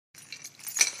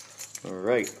All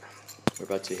right, we're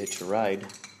about to hitch a ride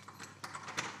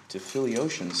to Philly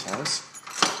Ocean's house.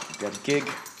 We've got a gig,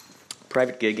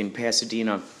 private gig in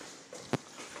Pasadena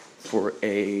for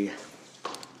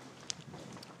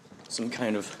some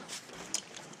kind of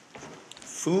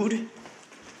food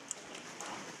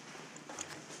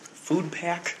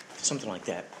pack, something like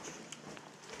that.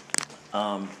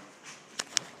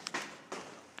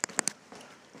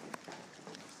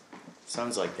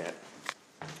 Sounds like that.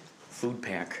 Food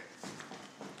pack.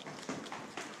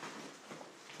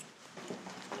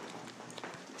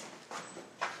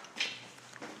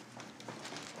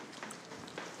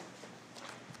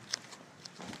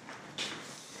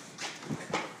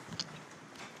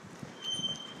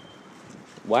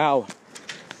 Wow.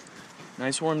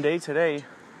 Nice warm day today.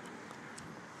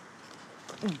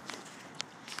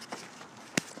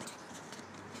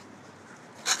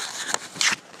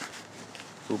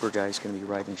 Uber guy's going to be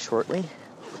arriving shortly.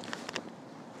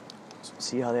 So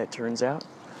see how that turns out.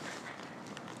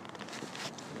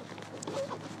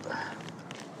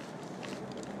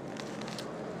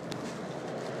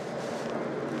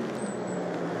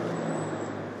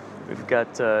 We've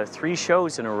got 3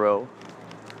 shows in a row.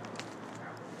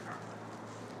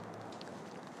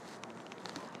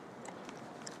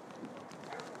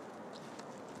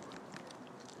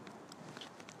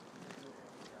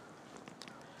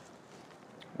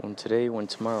 One today, one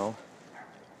tomorrow,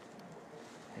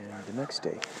 and the next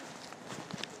day.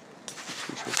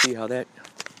 We shall see how that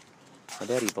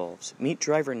evolves. Meet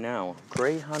driver now,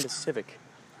 gray Honda Civic.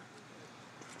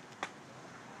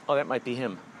 Oh, that might be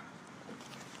him.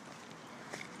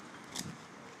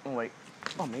 Oh wait,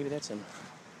 oh maybe that's him.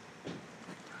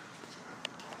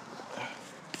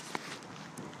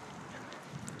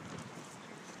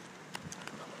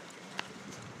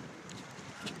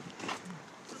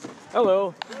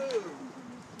 Hello.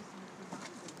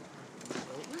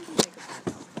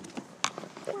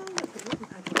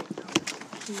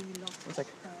 One sec.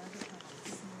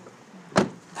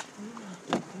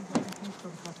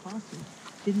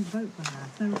 Didn't vote for her.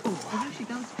 So, although she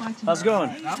does fight. How's it going?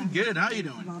 I'm good. How you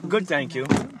doing? Good, thank you.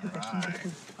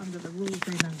 Under the rules,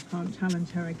 they then can't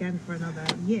challenge her again for another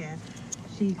year.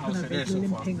 She kind of is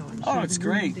limping on. Oh, it's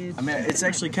great. I mean, it's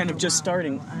actually kind of just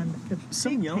starting. And the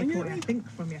Some yelling at me? I think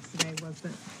from yesterday was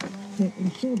that to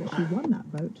ensure that she won that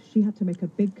vote, she had to make a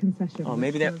big concession. Oh,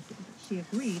 maybe that. She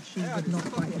agreed she would not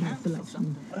fight in that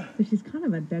selection. So she's kind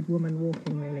of a dead woman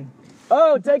walking, really.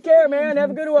 Oh, take care, man.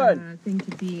 Have a good one. Thing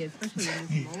to be, especially in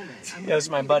this moment. Yeah, that's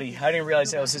my buddy. I didn't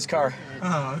realize that was his car.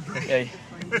 Oh, okay.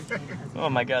 Yeah. Oh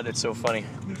my God, that's so funny.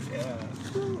 Yeah.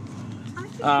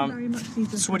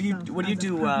 So what do you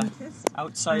do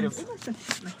outside of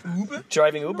Uber?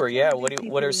 driving Uber? Yeah.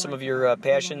 What are some of your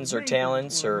passions or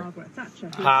talents or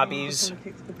hobbies?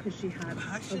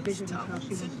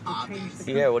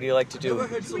 Yeah. What do you like to do? Never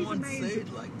heard someone say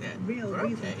it like that.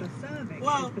 Okay.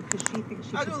 Well,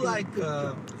 I do like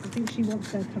I think she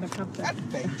wants to kind of have the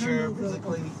adventure,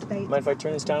 basically. Mind if I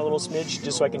turn this down a little smidge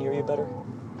just so I can hear you better?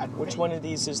 Which one of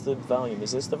these is the volume?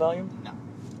 Is this the volume? No,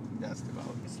 that's the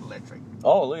volume. It's electric.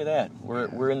 Oh, look at that.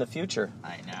 We're in the future.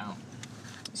 I know.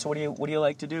 So what do you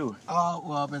like to do? Oh,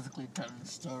 well, basically telling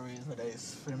stories, whether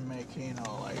it's filmmaking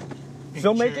or like pictures,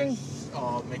 Filmmaking?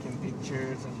 or making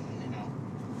pictures, and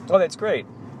Oh, that's great.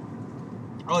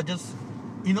 Oh, just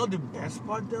the best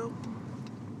part though,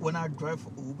 when I drive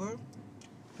for Uber,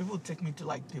 people take me to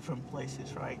like different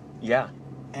places, right? Yeah.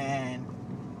 And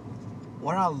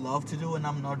what I love to do when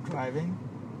I'm not driving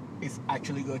is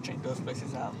actually go check those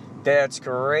places out. That's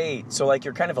great. So, like,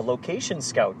 you're kind of a location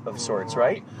scout of sorts,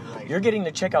 right? Right. You're getting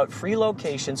to check out free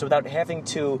locations without having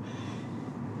to,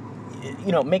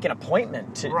 make an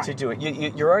appointment to do it.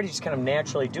 You're already just kind of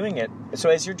naturally doing it. So,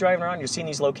 as you're driving around, you're seeing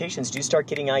these locations. Do you start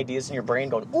getting ideas in your brain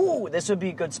going, ooh, this would be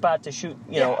a good spot to shoot,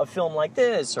 a film like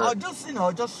this? Or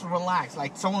just relax.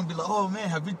 Like, someone be like, oh, man,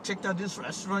 have you checked out this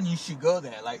restaurant? You should go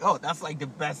there. Like, oh, that's like the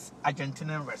best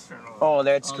Argentinian restaurant. Oh,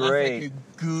 that's great. That's like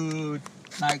a good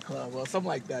nightclub or something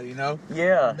like that,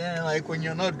 Yeah. And then, like, when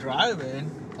you're not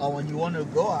driving or when you want to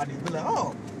go out, you be like,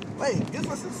 oh, wait, this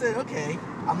person said, okay,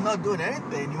 I'm not doing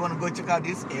anything. You want to go check out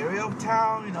this area of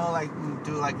town? Like, we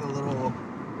do, like, a little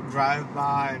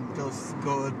drive-by and just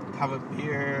go have a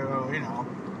beer or,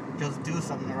 just do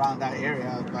something around that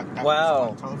area. That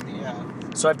Wow. told me, yeah.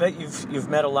 So I bet you've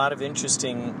met a lot of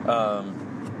interesting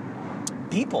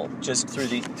people just through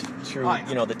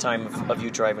the time of you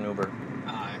driving Uber.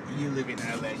 You live in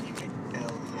LA, you meet a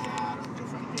lot of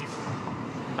different people.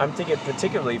 I'm thinking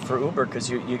particularly for Uber because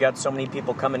you got so many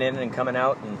people coming in and coming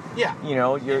out, and yeah,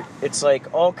 it's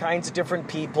like all kinds of different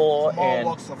people All and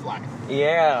walks of life.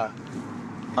 Yeah.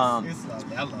 It's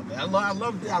lovely. I love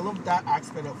it. I love that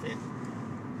aspect of it.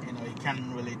 You know, you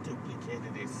can't really duplicate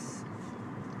it. It's,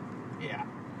 yeah.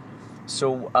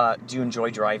 So, do you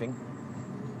enjoy driving?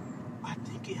 I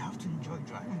think you have to enjoy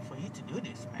driving for you to do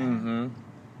this, man.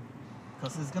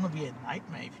 Because it's gonna be a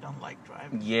nightmare if you don't like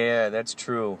driving. Yeah, that's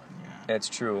true. Yeah. That's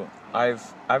true.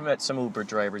 I've met some Uber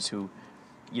drivers who,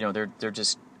 you know, they're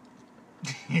just.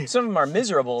 Some of them are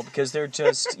miserable because they're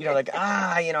just, you know, like,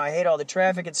 you know, I hate all the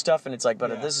traffic and stuff, and it's like,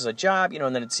 but this is a job, you know,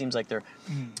 and then it seems like they're,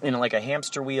 you know, like a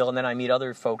hamster wheel, and then I meet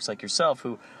other folks like yourself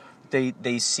who,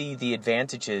 they see the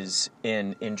advantages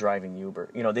in driving Uber.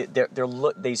 You know,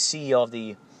 they see all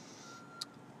the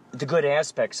good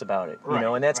aspects about it, you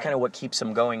know, and that's kind of what keeps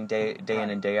them going day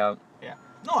in and day out. Yeah.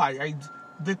 No, I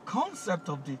the concept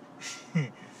of the.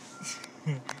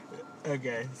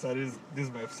 Okay, so this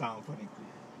might sound funny.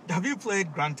 Have you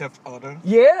played Grand Theft Auto?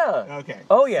 Yeah. Okay.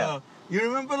 Oh, yeah. So, you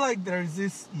remember, like, there's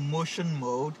this motion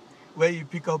mode where you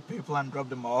pick up people and drop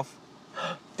them off?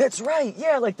 That's right.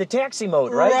 Yeah, like the taxi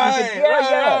mode, right?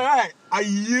 Right. I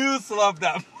used to love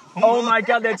that. Oh my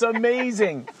God, that's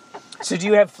amazing. So do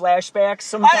you have flashbacks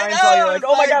sometimes while you're like,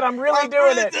 oh my God, I'm really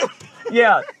doing it?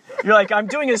 Yeah. You're like, I'm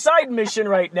doing a side mission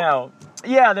right now.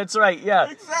 Yeah, that's right.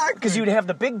 Yeah, exactly. Because you'd have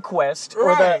the big quest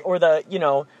or the you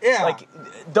know, like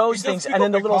those things, and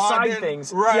then the little side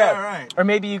things. Right. Or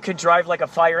maybe you could drive like a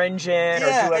fire engine or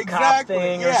do a cop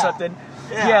thing or something.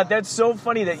 Yeah, that's so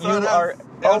funny that you are.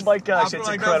 Oh my gosh, it's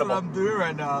incredible. That's what I'm doing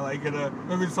right now. Like,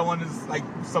 maybe someone is like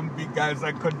some big guys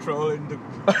like controlling the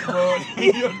road.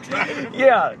 You're driving.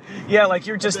 Yeah, like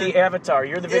you're just the avatar.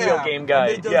 You're the video game guy.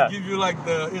 And they just give you like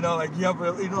the, you know, like you have,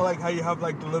 you know, like how you have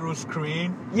like the little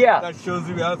screen. That shows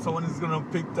you how someone is gonna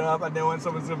be picked up and then when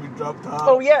someone's gonna be dropped off.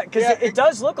 Oh yeah, because it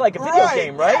does look like a video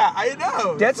game, right? Yeah, I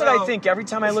know. That's what I think every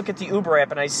time I look at the Uber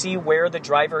app and I see where the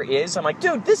driver is. I'm like,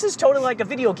 dude, this is totally like a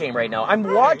video game right now. I'm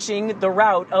watching the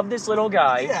route of this little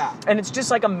guy. Yeah. And it's just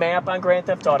like a map on Grand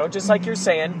Theft Auto, just like you're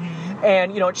saying.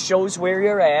 And, you know, it shows where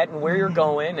you're at and where you're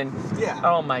going. And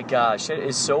oh my gosh, it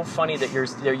is so funny that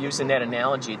they're using that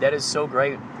analogy. That is so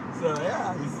great. So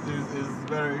yeah, it's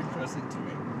very interesting to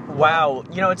me. Wow.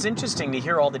 You know, it's interesting to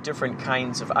hear all the different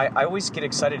kinds of... I always get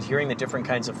excited hearing the different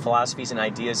kinds of philosophies and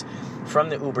ideas from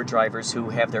the Uber drivers who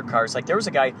have their cars. Like, there was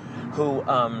a guy who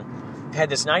had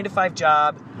this 9-to-5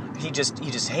 job. He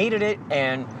just hated it,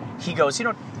 and he goes, you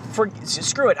know,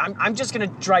 screw it, I'm just going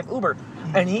to drive Uber.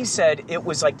 And he said it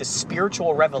was like the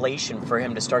spiritual revelation for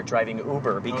him to start driving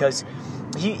Uber because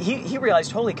he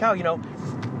realized, holy cow, you know,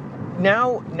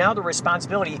 now the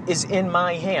responsibility is in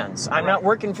my hands. I'm not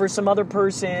working for some other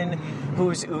person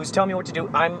who's telling me what to do.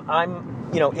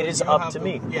 I'm you know, it is up to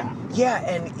me. Yeah,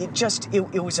 and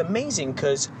it was amazing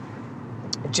because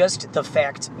just the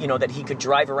fact, you know, that he could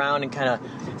drive around and kind of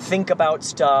think about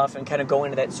stuff and kind of go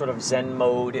into that sort of Zen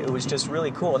mode, it was just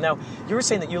really cool. Now, you were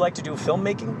saying that you like to do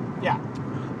filmmaking? Yeah.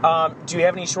 Do you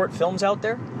have any short films out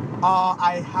there?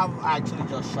 I have actually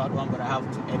just shot one, but I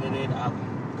have to edit it.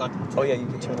 I've got. Oh yeah, you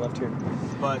can turn left here.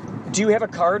 But do you have a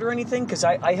card or anything? Because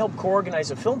I help co-organize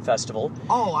a film festival.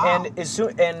 Oh wow! And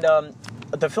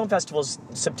the film festival is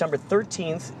September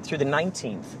 13th through the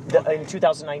 19th in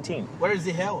 2019. Where is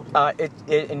it held?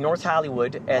 In North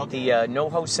Hollywood at the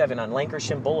NoHo 7 on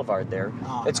Lancashire Boulevard there.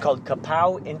 It's called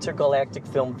Kapow Intergalactic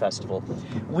Film Festival.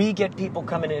 We get people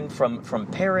coming in from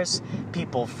Paris,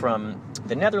 people from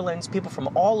the Netherlands, people from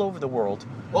all over the world.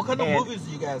 What kind of movies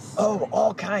do you guys? Oh,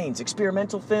 all kinds.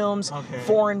 Experimental films,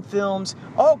 foreign films,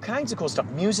 all kinds of cool stuff.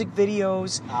 Music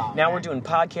videos. Now we're doing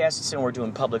podcasts and we're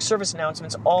doing public service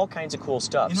announcements, all kinds of cool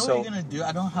stuff. You know what you're going to do?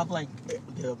 I don't have like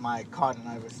my card and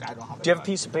everything. I don't have. Do you have a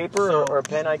piece of paper or a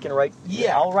pen I can write?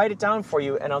 Yeah. I'll write it down for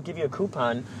you and I'll give you a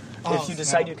coupon. If you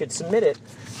decide you could submit it,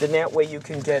 then that way you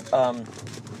can get, it'll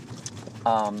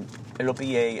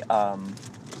be a,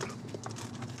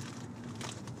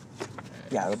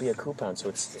 it'll be a coupon, so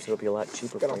it'll be a lot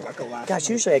cheaper for you.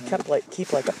 Gosh, usually I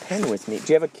keep like a pen with me.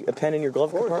 Do you have a pen in your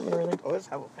glove compartment or anything? I always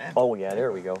have a pen. Oh yeah,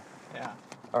 there we go. Yeah.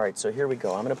 All right, so here we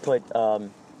go. I'm gonna put. All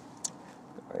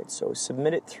right, so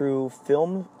submit it through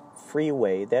Film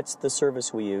Freeway. That's the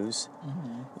service we use.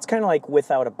 It's kind of like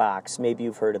Without a Box. Maybe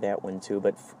you've heard of that one too.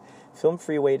 But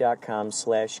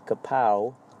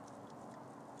filmfreeway.com/kapow,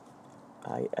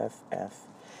 IFF,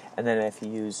 and then if you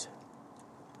use.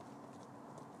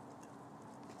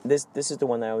 This is the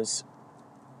one that I was.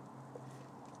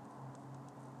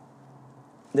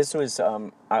 This was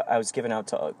I was given out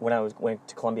to when I went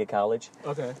to Columbia College.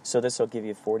 Okay. So this will give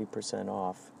you 40%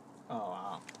 off. Oh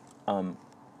wow.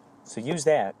 So use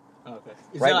that. Okay.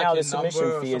 Right now the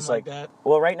submission fee is like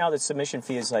well, right now the submission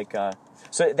fee is like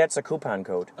so that's a coupon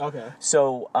code. Okay.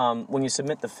 So when you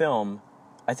submit the film,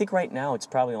 I think right now it's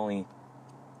probably only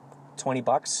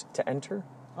 $20 to enter.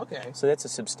 Okay. So that's a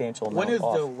substantial amount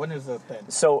off. When is the thing?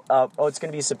 So, it's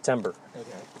going to be September. Okay.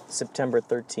 September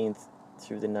 13th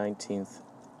through the 19th.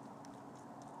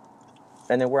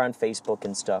 And then we're on Facebook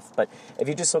and stuff. But if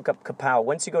you just look up Kapow,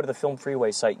 once you go to the Film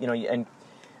Freeway site,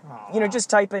 just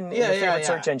type in your favorite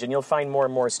search engine, you'll find more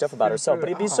and more stuff about ourselves. But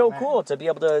it'd be so cool to be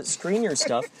able to screen your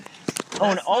stuff. Oh,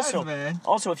 and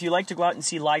also, if you like to go out and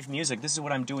see live music, this is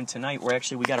what I'm doing tonight.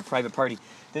 We got a private party.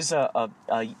 This is a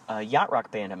yacht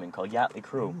rock band I'm in called Yachtly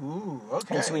Crew. Ooh,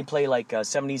 okay. And so we play like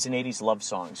 70s and 80s love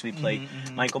songs. We play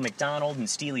Michael McDonald and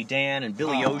Steely Dan and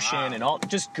Billy Ocean and all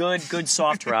just good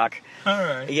soft rock. All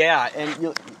right. Yeah,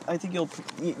 and I think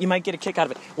you might get a kick out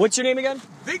of it. What's your name again?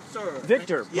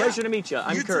 Victor. Yeah. Pleasure to meet you.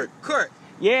 I'm Kurt. Kurt.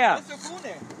 Yeah. What's your full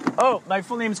name? Oh, my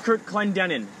full name is Kurt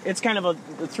Clendenin. It's kind of a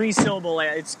 3-syllable.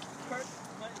 It's Kurt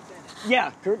Clendenin.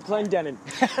 Yeah, Kurt Clendenin.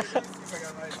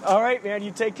 All right, man.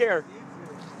 You take care.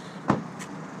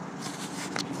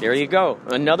 There you go.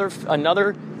 Another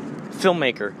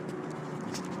filmmaker.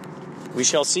 We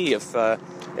shall see if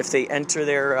they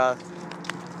enter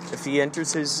if he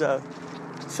enters his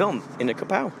film in a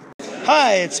Kapow.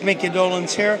 Hi, it's Mickey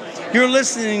Dolans here. You're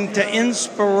listening to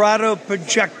Inspirato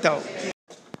Projecto.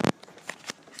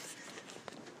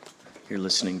 You're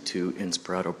listening to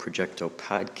Inspirato Projecto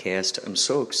podcast. I'm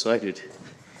so excited.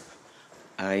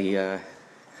 I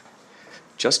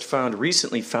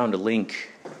recently found a link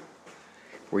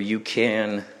where you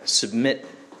can submit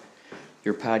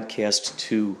your podcast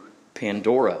to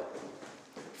Pandora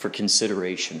for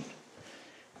consideration.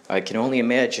 I can only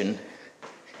imagine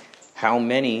how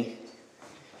many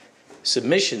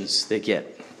submissions they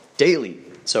get daily.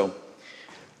 So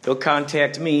they'll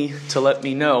contact me to let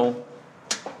me know,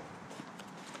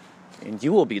 and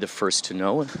you will be the first to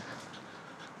know,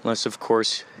 unless, of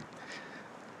course,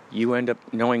 you end up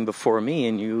knowing before me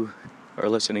and you are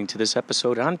listening to this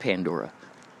episode on Pandora.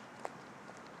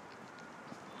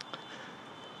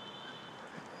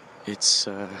 It's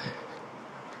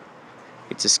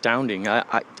astounding.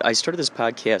 I started this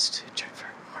podcast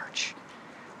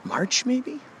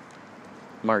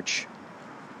March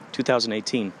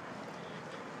 2018,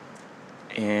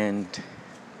 and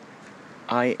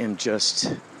I am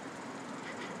just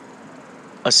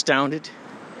astounded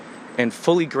and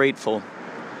fully grateful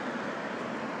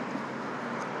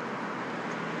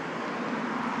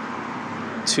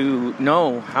to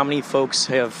know how many folks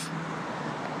have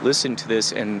listened to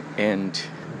this and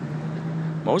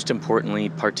most importantly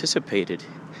participated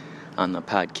on the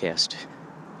podcast.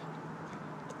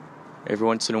 Every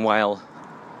once in a while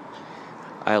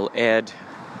I'll add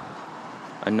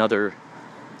another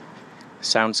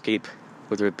soundscape,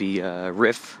 whether it be a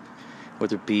riff,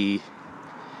 whether it be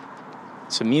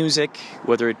some music,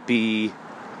 whether it be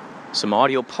some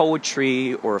audio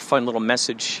poetry or a fun little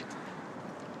message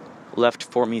left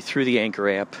for me through the Anchor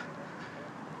app.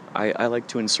 I like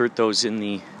to insert those in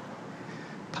the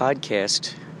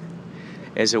podcast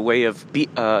as a way of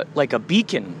like a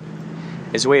beacon,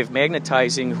 as a way of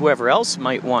magnetizing whoever else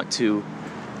might want to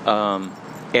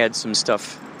add some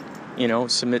stuff,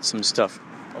 submit some stuff.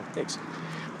 Oh, thanks.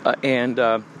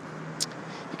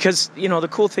 Because, the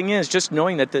cool thing is just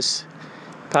knowing that this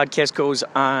podcast goes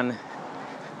on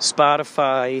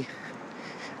Spotify,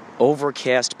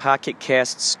 Overcast, Pocket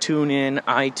Casts, TuneIn,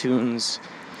 iTunes.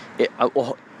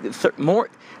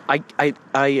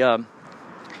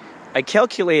 I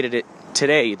calculated it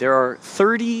today. There are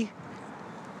 32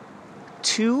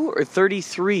 or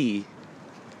 33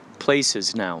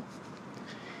 places now,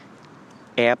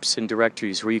 apps and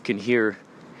directories where you can hear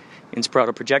Inspirato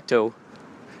Projecto.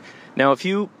 Now,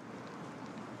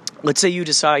 let's say you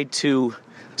decide to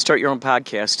start your own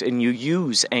podcast and you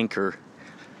use Anchor,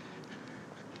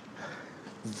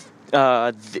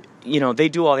 they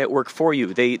do all that work for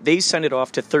you. They send it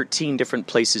off to 13 different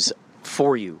places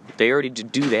for you. They already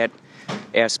do that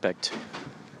aspect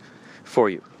for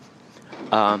you.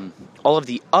 All of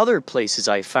the other places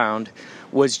I found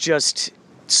was just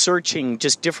searching,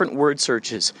 just different word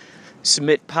searches.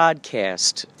 Submit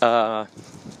podcast.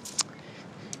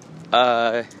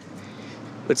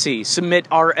 Submit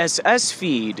RSS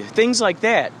feed. Things like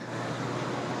that.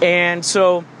 And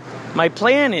so my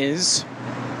plan is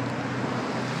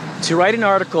to write an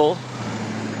article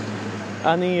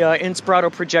on the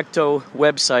Inspirato Projecto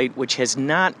website, which has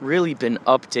not really been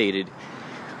updated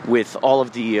with all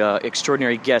of the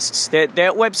extraordinary guests. That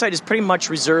website is pretty much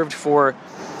reserved for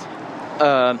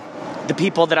the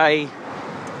people that I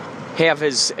have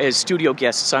as studio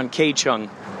guests on K-Chung.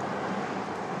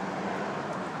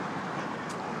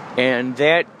 And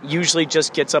that usually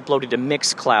just gets uploaded to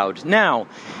Mixcloud. Now,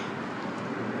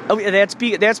 Oh, yeah,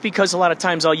 that's because a lot of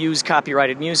times I'll use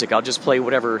copyrighted music. I'll just play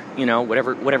whatever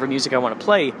music I want to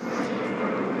play.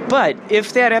 But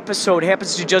if that episode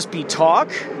happens to just be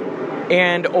talk,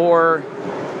 and or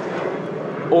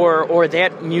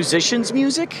that musician's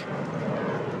music,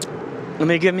 and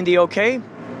they give me the okay,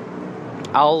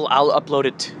 I'll upload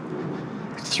it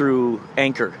through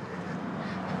Anchor.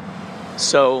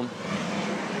 So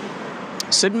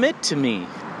submit to me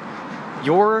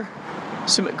your.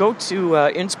 Go to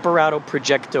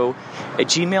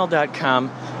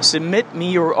inspiratoprojecto@gmail.com. Submit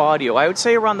me your audio. I would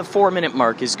say around the 4-minute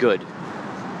mark is good.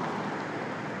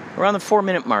 Around the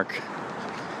 4-minute mark.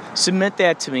 Submit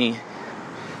that to me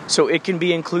so it can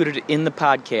be included in the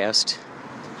podcast.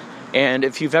 And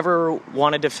if you've ever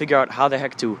wanted to figure out how the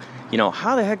heck do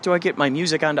I get my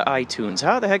music onto iTunes?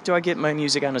 How the heck do I get my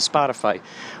music onto Spotify?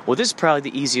 Well, this is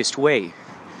probably the easiest way.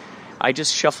 I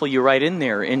just shuffle you right in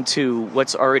there into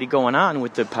what's already going on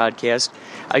with the podcast.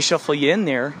 I shuffle you in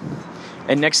there,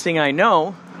 and next thing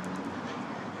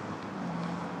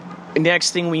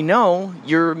we know,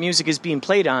 your music is being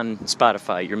played on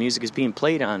Spotify. Your music is being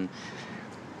played on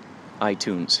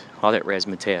iTunes. All that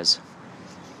razzmatazz.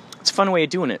 It's a fun way of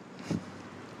doing it.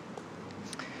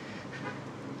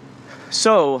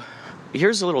 So,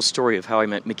 here's a little story of how I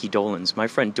met Mickey Dolenz. My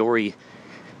friend Dory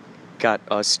got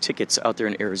us tickets out there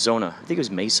in Arizona. I think it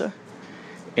was Mesa.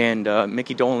 And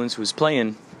Mickey Dolenz was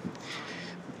playing.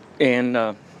 And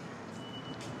there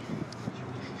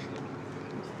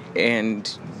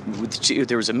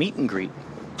was a meet and greet.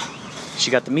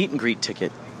 She got the meet and greet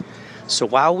ticket. So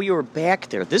while we were back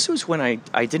there, this was when I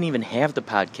didn't even have the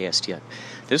podcast yet.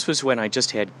 This was when I just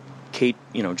had Kate,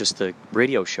 just the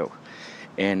radio show.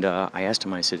 And I asked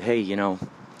him, I said, hey,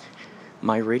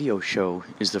 my radio show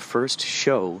is the first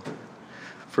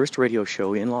radio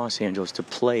show in Los Angeles to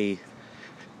play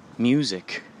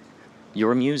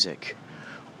your music,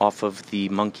 off of the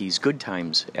Monkees' Good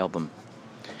Times album.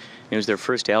 It was their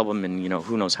first album in,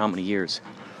 who knows how many years.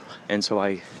 And so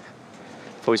I've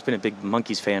always been a big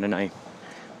Monkees fan, and I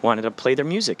wanted to play their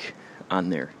music on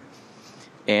there.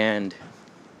 And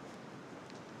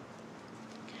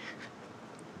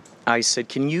I said,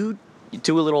 can you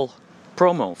do a little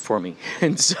promo for me?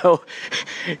 And so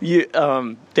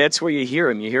that's where you hear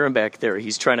him. You hear him back there.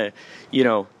 He's trying to,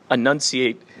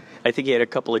 enunciate. I think he had a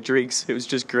couple of drinks. It was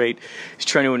just great. He's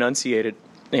trying to enunciate it.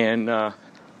 And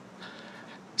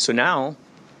so now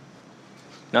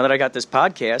that I got this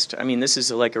podcast, this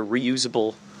is like a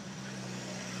reusable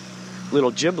little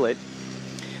giblet.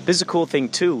 This is a cool thing,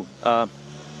 too.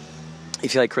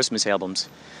 If you like Christmas albums,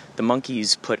 the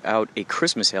Monkees put out a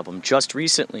Christmas album just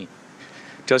recently.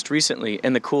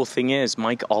 And the cool thing is,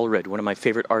 Mike Allred, one of my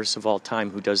favorite artists of all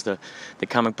time, who does the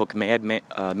comic book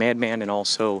Madman, and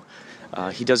also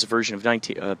he does a version of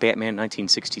Batman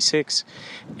 1966,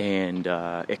 and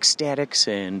Ecstatics,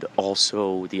 and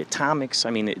also the Atomics.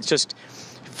 It's just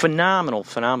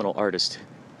phenomenal artist.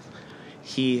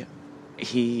 He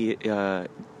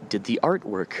did the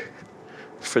artwork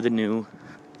for the new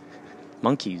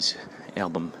Monkees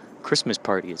album, Christmas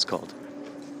Party it's called.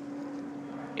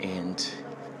 And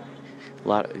a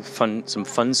lot of some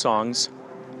fun songs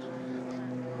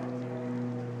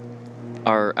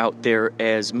are out there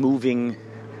as moving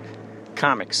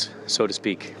comics, so to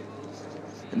speak.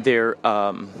 They're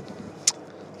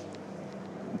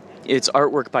it's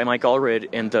artwork by Mike Allred,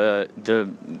 and the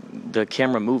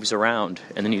camera moves around,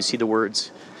 and then you see the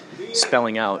words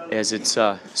spelling out as it's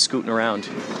scooting around.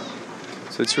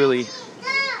 So it's really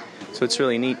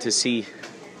neat to see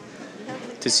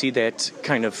that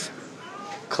kind of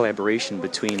collaboration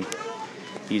between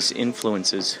these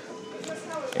influences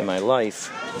in my life.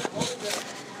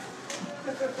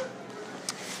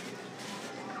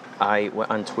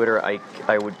 On Twitter, I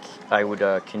would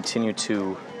continue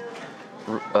to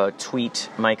tweet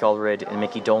Mike Allred and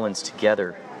Mickey Dolenz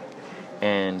together,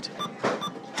 and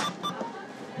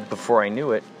before I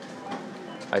knew it,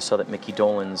 I saw that Mickey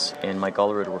Dolenz and Mike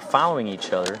Allred were following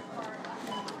each other.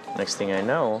 Next thing I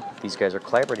know, these guys are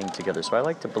collaborating together. So I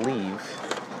like to believe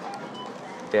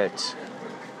that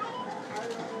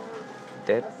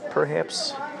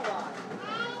perhaps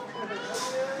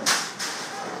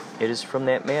it is from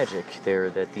that magic there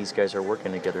that these guys are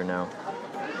working together now.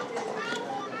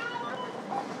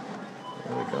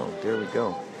 There we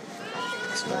go.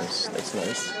 That's nice.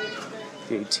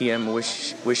 The ATM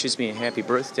wishes me a happy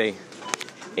birthday.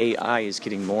 AI is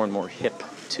getting more and more hip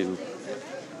to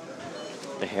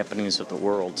the happenings of the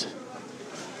world.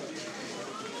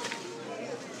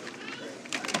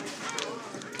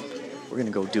 We're going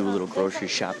to go do a little grocery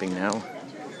shopping now.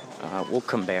 We'll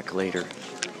come back later.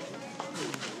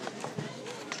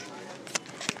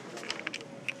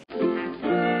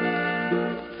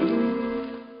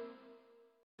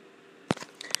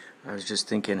 I was just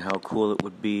thinking how cool it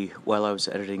would be while I was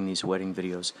editing these wedding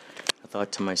videos. I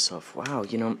thought to myself, wow,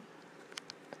 you know,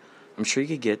 I'm sure you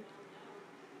could get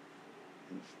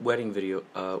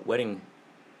wedding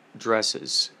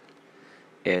dresses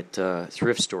at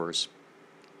thrift stores.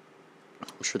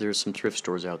 I'm sure there's some thrift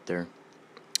stores out there.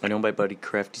 I know my buddy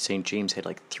Crafty St. James had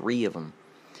like 3 of them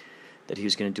that he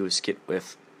was going to do a skit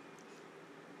with.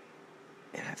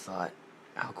 And I thought,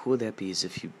 how cool would that be is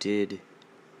if you did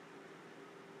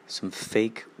some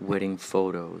fake wedding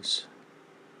photos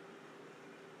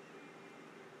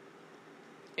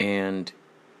and,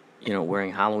 you know,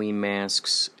 wearing Halloween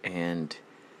masks, and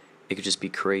it could just be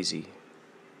crazy.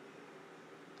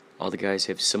 All the guys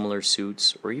have similar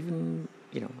suits, or even,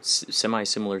 you know,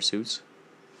 semi-similar suits.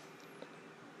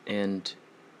 And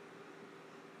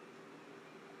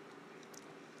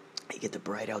you get the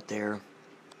bride out there.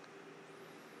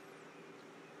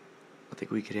 I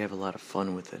think we could have a lot of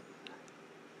fun with it.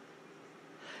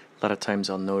 A lot of times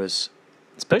I'll notice,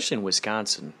 especially in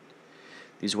Wisconsin,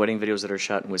 these wedding videos that are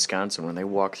shot in Wisconsin, when they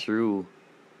walk through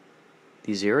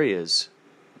these areas,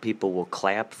 people will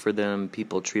clap for them,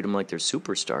 people treat them like they're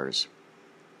superstars.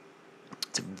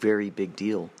 It's a very big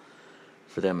deal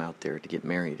for them out there to get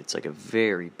married. It's like a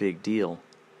very big deal.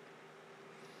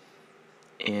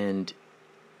 And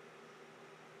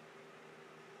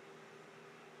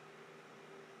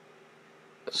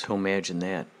so imagine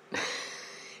that.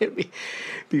 It'd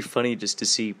be funny just to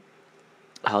see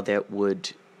how that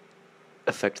would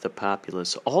affect the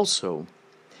populace. Also,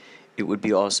 it would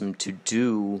be awesome to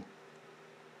do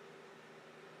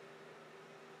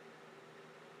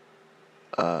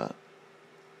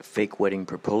fake wedding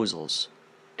proposals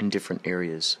in different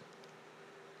areas.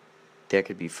 That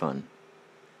could be fun.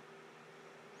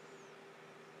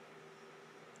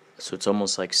 So it's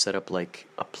almost like set up like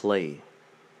a play.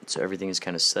 So everything is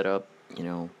kind of set up, you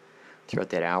know,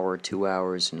 throughout that hour, 2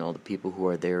 hours, and all the people who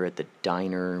are there at the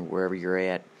diner, wherever you're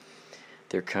at,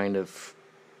 they're kind of,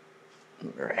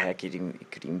 or heck, it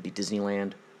could even be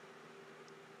Disneyland.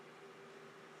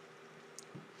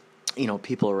 You know,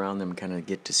 people around them kind of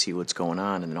get to see what's going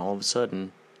on, and then all of a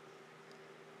sudden,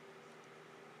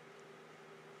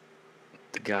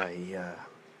 the guy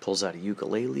pulls out a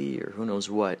ukulele or who knows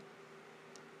what,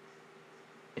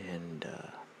 and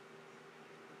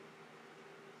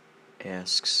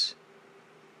asks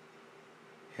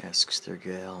their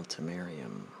gal to marry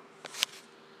him.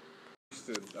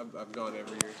 I've gone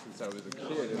every year since I was a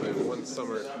kid, and then one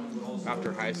summer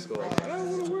after high school, I was like, I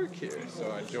want to work here.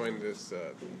 So I joined this,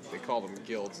 they call them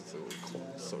guilds, it's a little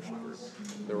social group.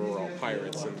 They were all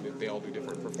pirates, and they all do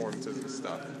different performances and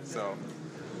stuff. So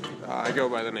I go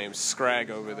by the name Scrag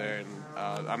over there, and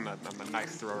I'm a knife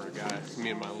thrower guy.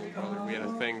 Me and my little brother, we had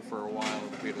a thing for a while.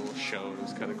 We had a little show. It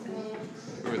was kind of cool.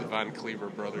 We were the Von Cleaver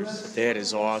brothers. That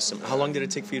is awesome. How long did it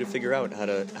take for you to figure out how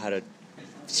to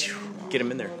get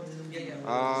him in there?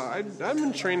 I've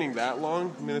been training that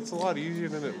long. I mean, it's a lot easier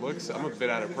than it looks. I'm a bit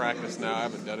out of practice now. I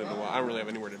haven't done it in a while. I don't really have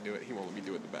anywhere to do it. He won't let me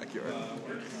do it in the backyard.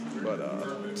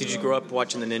 But did you grow up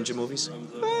watching the ninja movies?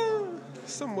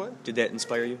 Somewhat. Did that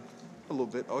inspire you? A little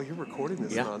bit. Oh, you're recording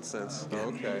this nonsense. Yeah. Oh,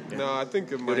 okay. Yeah. No, I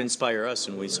think it would inspire us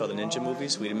when we saw the ninja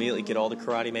movies. We'd immediately get all the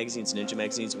karate magazines, ninja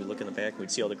magazines. We'd look in the back and we'd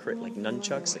see all the like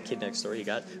nunchucks. The kid next door he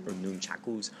got, or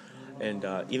nunchakus. And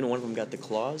even one of them got the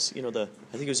claws. You know, I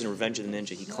think it was in Revenge of the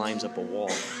Ninja. He climbs up a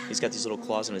wall. He's got these little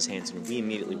claws on his hands, and we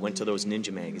immediately went to those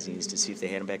ninja magazines to see if they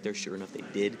had them back there. Sure enough, they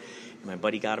did. And my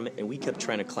buddy got them, and we kept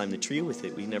trying to climb the tree with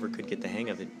it. We never could get the hang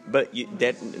of it. But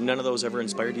none of those ever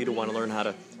inspired you to want to learn how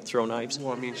to throw knives?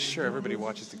 Well, I mean, sure, everybody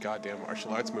watches the goddamn martial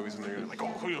arts movies, and they're like,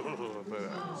 oh, but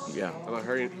yeah.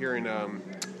 I'm hearing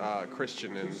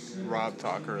Christian and Rob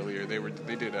talk earlier. They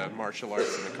did martial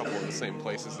arts in a couple of the same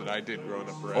places that I did growing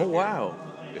up around. Oh, wow.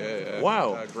 Yeah.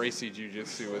 Wow. Gracie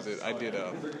Jiu-Jitsu was it. I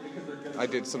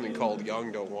did something called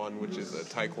Yongdo Wan, which is a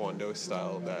Taekwondo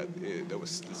style that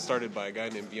was started by a guy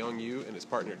named Byung Yu and his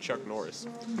partner Chuck Norris.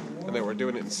 And they were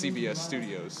doing it in CBS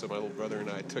Studios. So my little brother and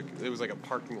I it was like a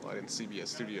parking lot in CBS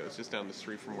Studios just down the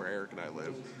street from where Eric and I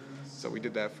live. So we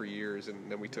did that for years, and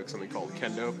then we took something called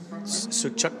Kendo. So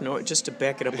Chuck Norris, just to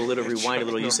back it up a little, rewind a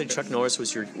little. You said Chuck Norris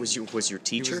was your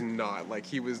teacher? He was not. Like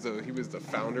he was the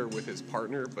founder with his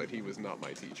partner, but he was not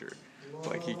my teacher.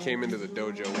 Like he came into the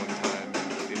dojo one time,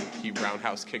 and he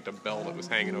roundhouse kicked a bell that was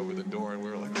hanging over the door, and we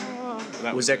were like, ah.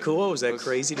 Was that cool? Was that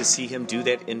crazy to see him do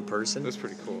that in person? It was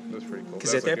pretty cool.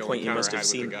 Because at that point you must have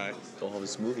seen all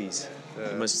his movies.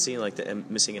 You must have seen like the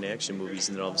Missing in Action movies,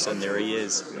 and then all of a sudden there he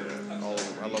is. Yeah,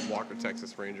 I love Walker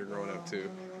Texas Ranger growing up too.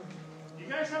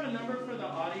 guys have a number for the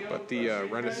audio? But the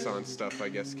Renaissance stuff, I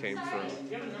guess, came from.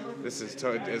 This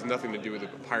has nothing to do with the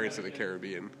Pirates of the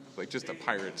Caribbean, like just the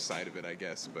pirate side of it, I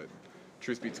guess. But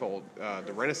truth be told,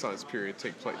 the Renaissance period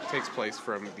takes place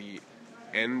from the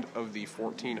end of the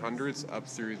 1400s up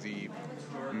through the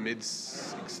mid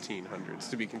 1600s.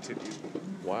 To be continued.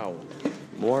 Wow.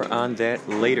 More on that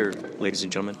later, ladies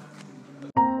and gentlemen.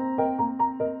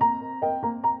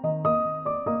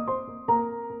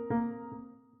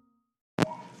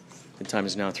 The time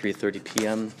is now 3:30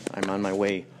 p.m. I'm on my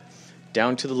way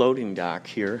down to the loading dock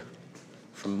here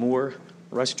from Moore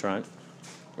Restaurant,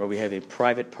 where we have a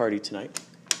private party tonight.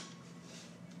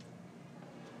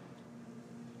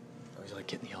 I always like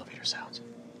getting the elevator sounds.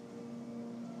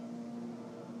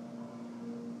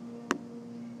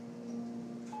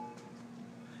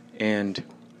 And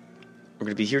we're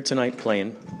going to be here tonight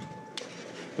playing.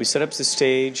 We set up the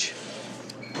stage.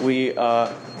 We,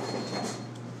 I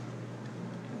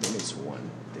think it's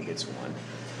one. I think it's one.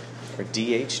 Or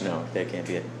DH? No, that can't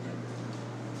be it.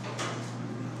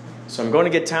 So I'm going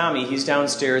to get Tommy. He's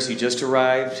downstairs. He just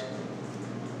arrived.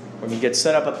 We're going to get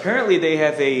set up. Apparently they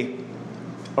have a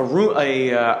room,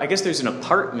 I guess there's an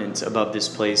apartment above this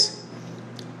place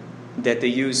that they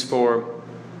use for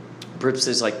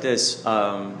purposes like this.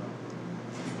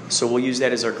 So we'll use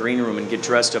that as our green room and get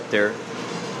dressed up there.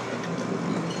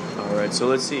 All right, so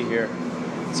let's see here.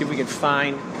 Let's see if we can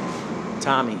find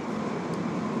Tommy.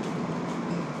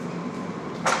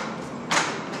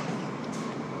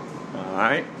 All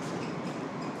right.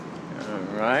 All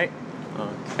right.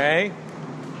 Okay.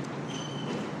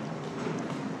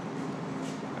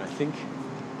 I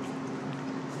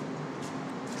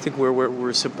think we are where we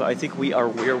are supposed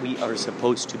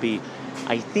to be.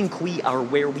 I think we are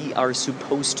where we are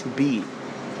supposed to be.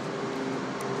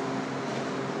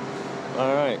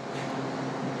 All right.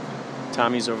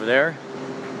 Tommy's over there.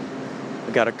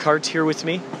 I got a cart here with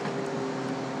me.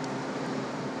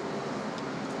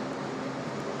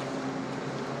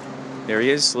 There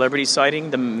he is, celebrity sighting,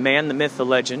 the man, the myth, the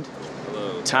legend.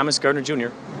 Hello. Thomas Gardner Jr.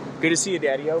 Good to see you,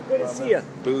 Daddy-O. Good to see you.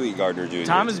 Bowie Gardner Jr.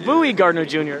 Thomas Bowie Gardner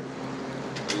Jr.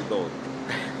 How you doing?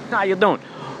 How you doing?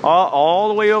 All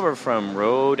the way over from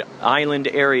Rhode Island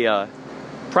area.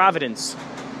 Providence.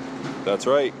 That's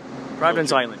right.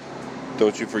 Providence Island.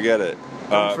 Don't you forget it.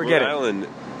 Don't forget Rhode it. Island,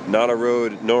 not a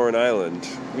road nor an island.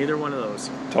 Neither one of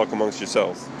those. Talk amongst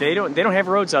yourselves. They don't have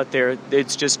roads out there.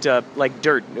 It's just like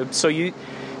dirt. So you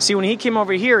see, when he came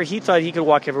over here, he thought he could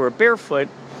walk everywhere barefoot.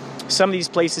 Some of these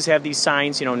places have these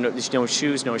signs, no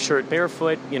shoes, no shirt,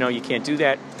 barefoot. You can't do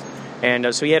that.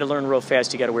 And so he had to learn real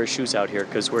fast. You got to wear shoes out here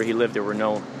because where he lived there were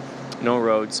no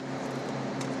roads,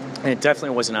 and it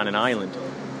definitely wasn't on an island.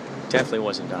 Definitely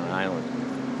wasn't on an island.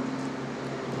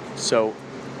 So.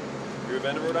 You ever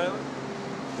been to Rhode Island?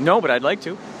 No, but I'd like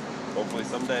to. Hopefully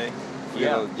someday.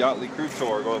 Yeah. A Yachtly Crew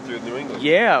tour going through New England.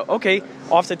 Yeah. Okay.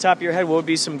 Off the top of your head, what would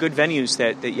be some good venues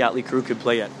that Yachtly Crew could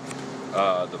play at?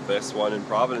 The best one in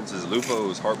Providence is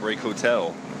Lupo's Heartbreak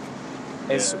Hotel.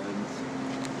 Is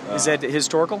that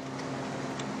historical?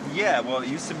 Yeah, well, it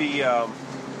used to be,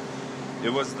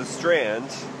 it was the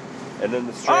Strand, and then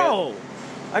the Strand... Oh!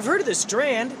 I've heard of the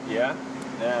Strand. Yeah,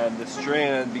 and the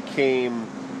Strand became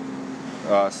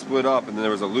split up, and then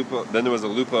there was a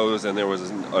Lupo's, and there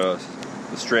was the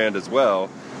Strand as well,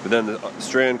 but then the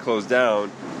Strand closed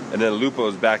down, and then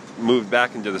Lupo's moved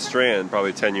back into the Strand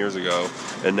probably 10 years ago,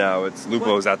 and now it's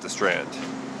Lupo's at the Strand.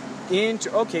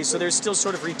 Okay, so they're still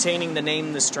sort of retaining the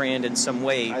name The Strand in some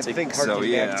way. I to think harken so,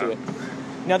 yeah. back to it.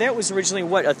 Now that was originally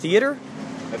what, a theater?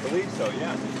 I believe so,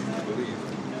 yeah. I believe.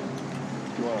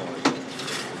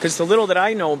 Because the little that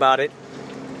I know about it,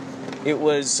 it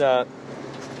was,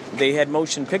 they had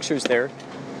motion pictures there.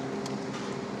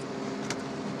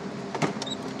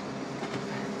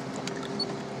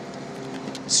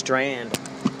 Strand.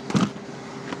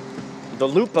 The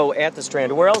Lupo at the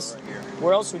Strand. Where else?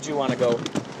 Where else would you want to go?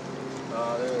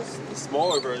 There's the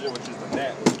smaller version, which is the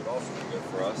Met, which would also be good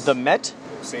for us. The Met?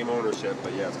 Same ownership,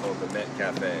 but yeah, it's called the Met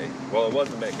Cafe. Well, it was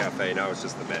the Met Cafe, now it's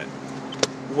just the Met.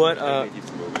 What?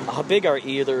 How big are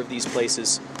either of these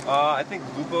places? I think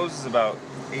Lupo's is about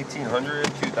 1,800,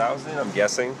 2,000, I'm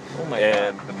guessing. Oh my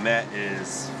and God. the Met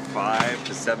is 5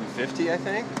 to 750, I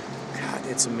think. God,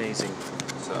 it's amazing.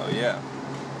 So yeah.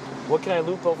 What can I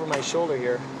loop over my shoulder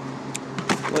here?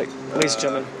 Look, ladies and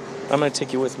gentlemen, I'm going to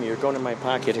take you with me. You're going in my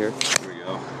pocket here. Here we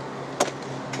go.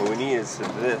 What we need is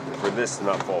for this to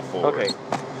not fall forward. Okay.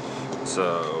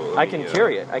 So I can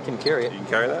carry it. I can carry it. You can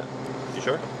carry that? You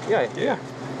sure? Yeah.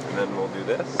 And then we'll do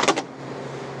this.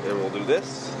 And we'll do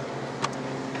this.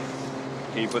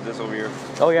 Can you put this over here?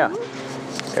 Oh, yeah.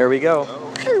 There we go.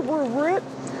 Oh. Hey, we're it.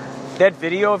 That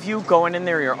video of you going in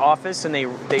there in your office and they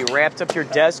wrapped up your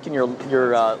desk and your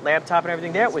laptop and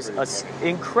everything, that was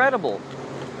incredible.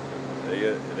 They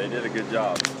did a good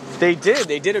job. They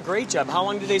did a great job. How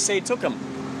long did they say it took them?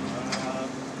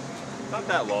 Not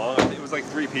that long. I think it was like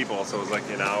 3 people, so it was like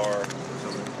an hour or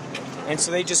something. And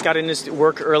so they just got in this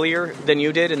work earlier than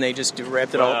you did, and they just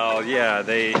wrapped it all. Well, yeah,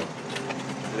 they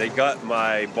got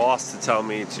my boss to tell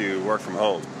me to work from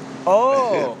home.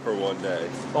 Oh, for one day.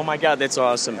 Oh my God, that's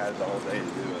awesome. I had the whole day to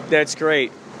do it. That's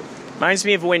great. Reminds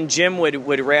me of when Jim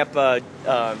would wrap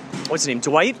what's his name,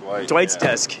 Dwight's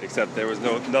desk. Except there was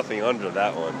nothing under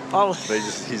that one. Oh, he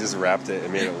just wrapped it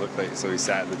and made it look like, so he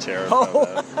sat in the chair.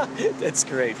 Oh, that's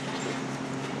great.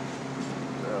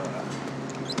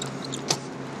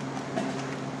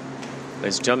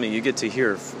 Ladies and gentlemen, you get to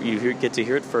hear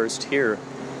it first here.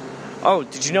 Oh,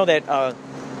 did you know that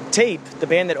Tape, the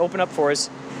band that opened up for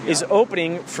us, is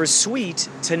opening for Sweet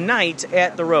tonight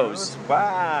at the Rose?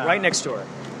 Wow! Right next door.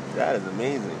 That is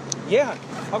amazing. Yeah.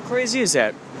 How crazy is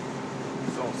that?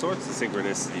 There's all sorts of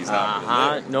synchronicities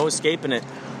happening there. No escaping it.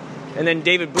 And then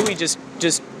David Bowie just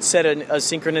said a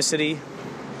synchronicity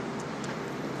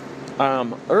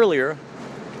earlier,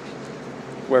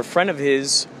 where a friend of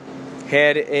his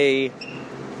had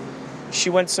she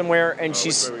went somewhere and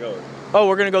she's. Where are we going? Oh,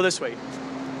 we're gonna go this way.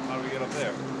 How do we get up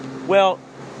there? Well,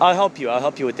 I'll help you. I'll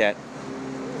help you with that.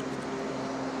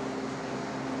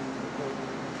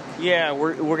 Yeah,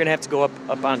 we're gonna have to go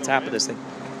up on top of this thing.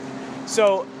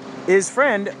 So, his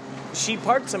friend, she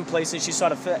parked someplace and she saw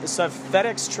a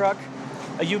FedEx truck,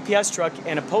 a UPS truck,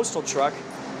 and a postal truck,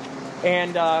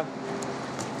 and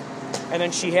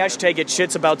then she hashtagged it.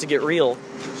 Shit's about to get real.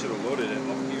 Should have loaded it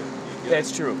up here.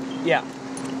 That's true. Yeah.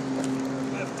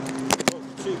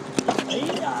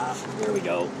 There we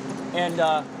go. And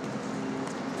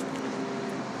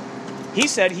he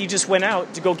said he just went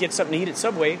out to go get something to eat at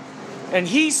Subway, and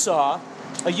he saw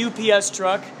a UPS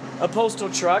truck, a postal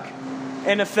truck,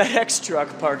 and a FedEx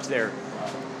truck parked there.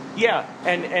 Yeah,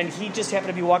 and he just happened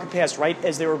to be walking past right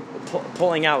as they were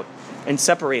pulling out and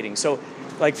separating. So,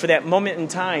 like, for that moment in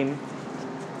time,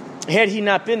 had he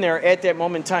not been there at that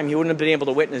moment in time, he wouldn't have been able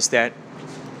to witness that.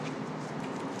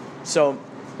 So,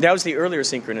 that was the earlier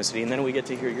synchronicity, and then we get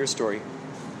to hear your story.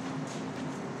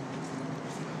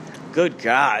 Good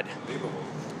God.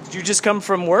 Did you just come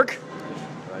from work?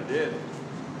 I did.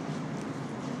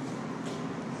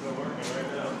 Still working right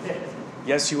now.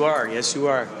 Yes, you are. Yes, you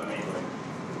are.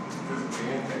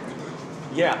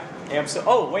 Yeah,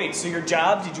 absolutely. Oh, wait, so your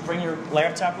job, did you bring your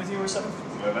laptop with you or something?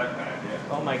 My backpack, yeah.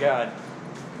 Oh, my God.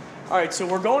 All right, so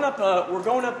we're going up a,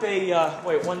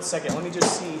 wait, 1 second. Let me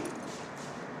just see.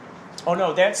 Oh,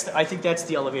 no, I think that's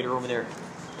the elevator over there.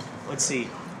 Let's see.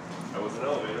 That was an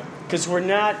elevator. Because we're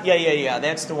not, yeah,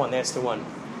 that's the one.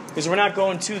 Because we're not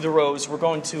going to the Rose, we're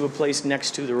going to a place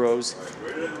next to the Rose. All right,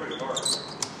 where did everybody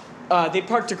park? They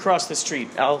parked across the street,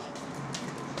 Al.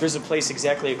 There's a place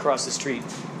exactly across the street.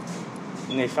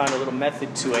 And they found a little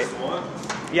method to it.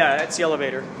 Yeah, that's the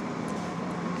elevator.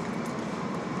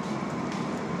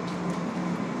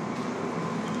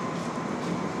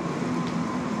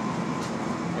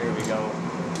 There we go.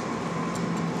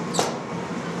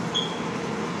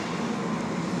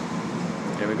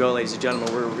 There we go, ladies and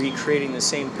gentlemen. We're recreating the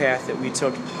same path that we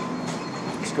took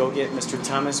to go get Mr.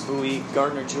 Thomas Bowie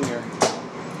Gardner Jr.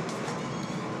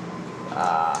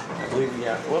 I believe,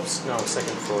 yeah. Whoops, no,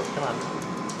 second floor. Come on.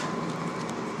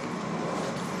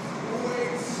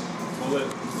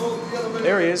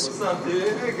 There he is. What's up,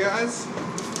 dude? Hey, guys.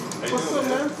 What's up,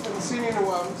 man? Haven't seen you in a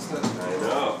while. I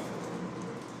know.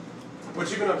 What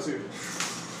you been up to?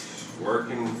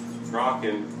 Working,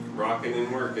 rocking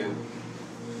and working.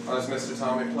 Oh, is Mr.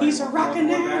 Tommy playing? He's a rockin'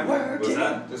 more than one and band? working.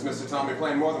 What's that? Is Mr. Tommy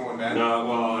playing more than one band? No,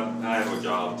 well, I have a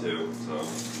job too, so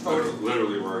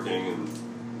literally working and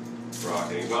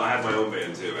rocking. But I have my own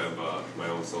band too. I have my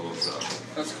own solo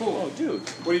stuff. That's cool. Oh, dude.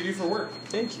 What do you do for work?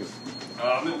 Thank you.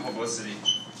 I'm in publicity.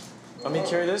 Let me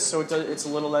carry this so it's a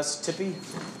little less tippy.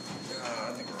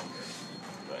 I think we're okay.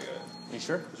 I got it. You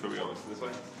sure? Which way are we going? This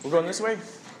way? We're going this way?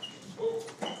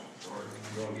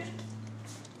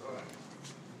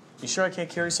 You sure I can't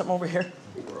carry something over here?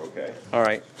 We're okay. All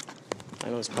right. I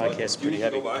know this podcast is pretty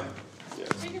heavy. Go by. Yeah.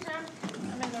 Take your time.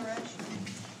 I'm in no rush.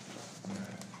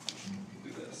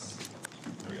 Do this.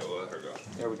 There we go. Let her go.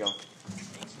 There we go.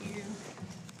 Thank you.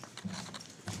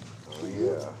 Oh,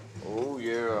 yeah. Oh,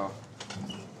 yeah.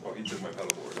 Oh, he took my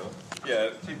pedal board, huh?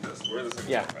 Yeah, keep this. Wear this in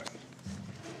your Yeah. backpack.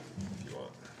 If you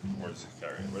want. Or just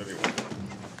carry it. Whatever you want.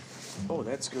 Oh,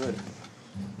 that's good.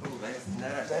 Oh, that's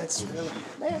nice. That's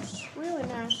really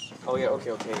nice. Oh, yeah,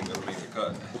 okay. Gotta make a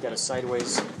cut. We got a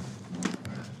sideways.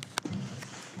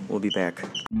 We'll be back.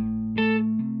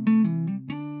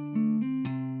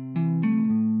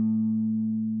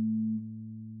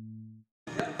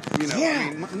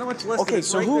 not much less. Okay,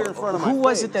 so who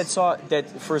was it that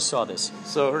first saw this?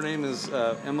 So her name is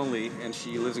Emily, and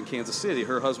she lives in Kansas City.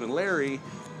 Her husband Larry,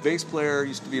 bass player,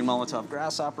 used to be in Molotov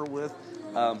Grasshopper with.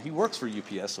 He works for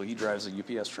UPS, so he drives a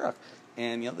UPS truck.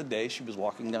 And the other day, she was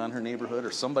walking down her neighborhood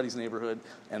or somebody's neighborhood,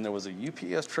 and there was a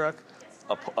UPS truck,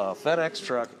 a FedEx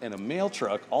truck, and a mail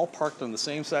truck, all parked on the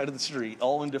same side of the street,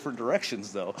 all in different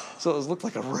directions, though. So it looked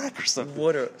like a wreck or something.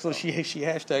 So she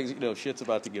hashtags, shit's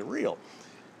about to get real.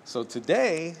 So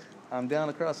today, I'm down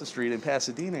across the street in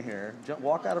Pasadena here,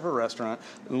 walk out of a restaurant,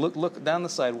 and look down the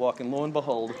sidewalk, and lo and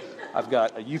behold, I've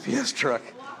got a UPS truck,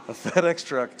 a FedEx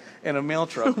truck, and a mail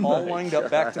truck all lined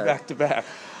up back to back to back.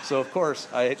 So, of course,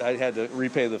 I had to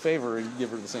repay the favor and give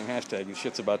her the same hashtag,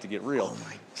 shit's about to get real. Oh,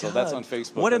 my God. So that's on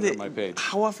Facebook under my page.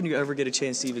 How often do you ever get a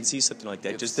chance to even see something like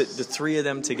that? Just the three of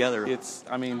them together?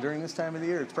 During this time of the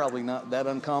year, it's probably not that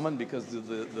uncommon because of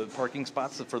the parking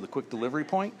spots for the quick delivery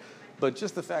point. But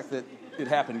just the fact that it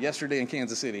happened yesterday in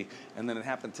Kansas City, and then it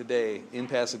happened today in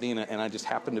Pasadena, and I just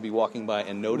happened to be walking by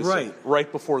and noticed it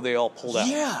right before they all pulled out.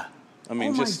 Yeah. I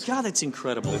mean, my God, that's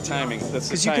incredible. The timing.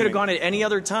 Because you could have gone at any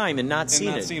other time and not seen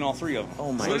it. And not seen all three of them.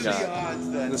 Oh, my What God. are the odds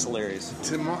that That's hilarious.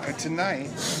 Tonight,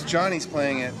 Johnny's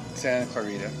playing at Santa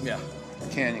Clarita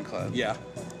Canyon Club. Yeah.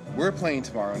 We're playing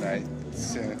tomorrow night,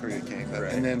 Santa Clarita Canyon Club.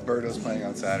 Right. And then Berto's playing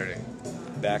on Saturday.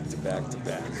 Back to back to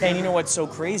back. And you know what's so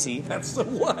crazy? That's so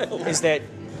wild. Is that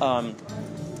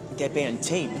that band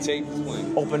Tape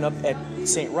playing. Opened up at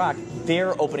St. Rock.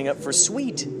 They're opening up for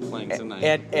Sweet. Playing tonight.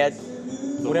 At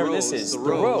whatever this is. The The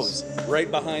Rose.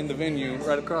 Right behind the venue,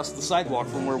 right across the sidewalk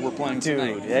from where we're playing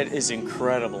tonight. Dude, that is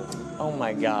incredible. Oh,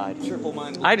 my God. Triple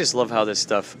minded. I just love how this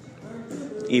stuff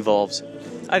evolves.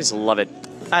 I just love it.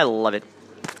 I love it.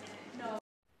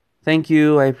 Thank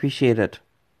you. I appreciate it.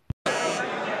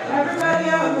 Everybody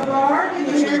out in the bar, can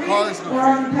you hear me? We're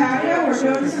on the patio, we're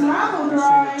doing some raffle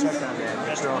drawings.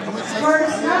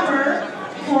 First number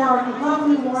for a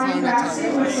lovely wine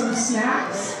basket with some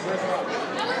snacks.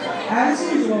 As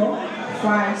usual,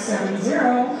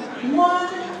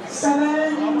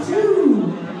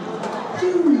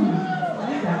 570172.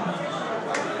 Like that.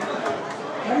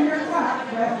 Right here clap,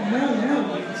 but no.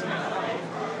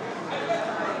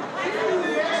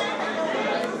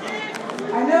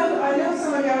 I know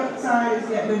somebody outside is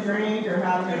getting a drink or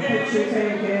having a picture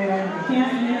taken. You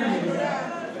can't hear me.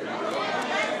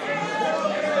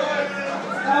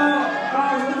 Oh,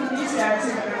 look at these guys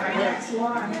here. Next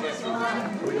one.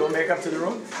 Are we going back up to the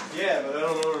room? Yeah, but I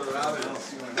don't know where the rabbit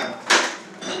is.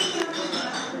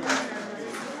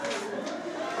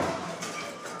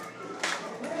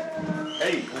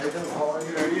 Hey, how are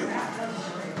you? How are you?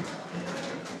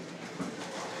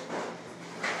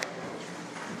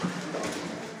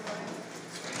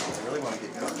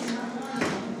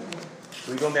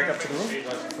 Are we going back up to the room? You know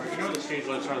where the stage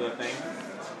lights are, that thing?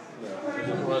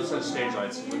 Well, it says stage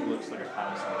lights. It looks like a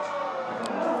power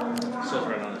switch. It says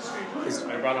right on the stage lights.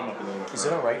 I brought them up a little bit. Is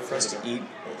it all right for us to eat,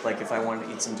 like if I wanted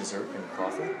to eat some dessert and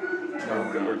coffee? No,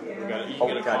 you can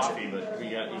get a coffee, but you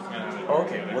can't have it. Oh,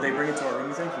 okay. Will they bring it to our room,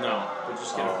 you think? No, but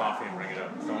just get a coffee and bring it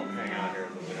up. Don't hang out here.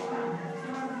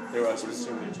 They were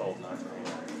specifically told not to.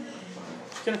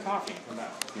 Just get a coffee and come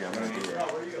back. Yeah, I'm going to do that.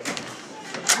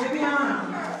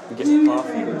 Viviana, Get do your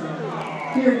coffee. favor.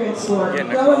 You're a good sport.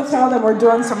 Getting a Go and coffee. tell them we're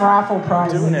doing some raffle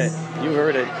prizes. Doing it. You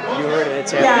heard it. You heard it.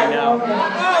 It's happening now.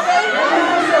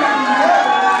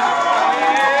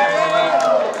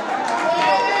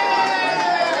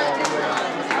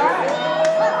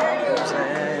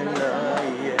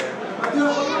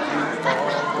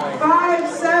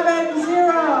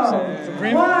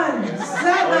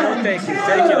 Thank you.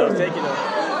 Thank you, though. Thank you, though.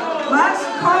 Last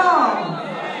call.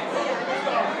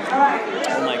 All right.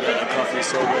 Oh, my God. That coffee is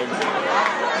so good.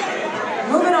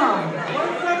 Moving on.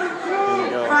 Here we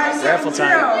go. Raffle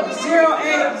time.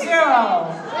 570080.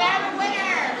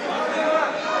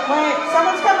 Wait,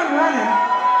 someone's coming running.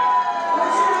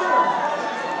 What's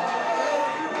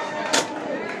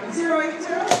your number?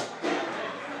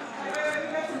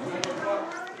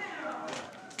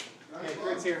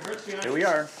 080? Here we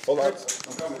are. Hold on.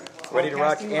 Ready to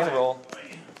rock and roll.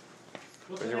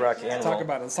 Ready to rock and Let's roll. talk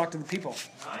about it. Let's talk to the people.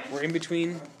 We're in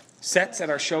between sets at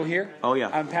our show here. Oh, yeah.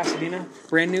 Out in Pasadena.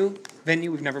 Brand new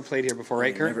venue. We've never played here before,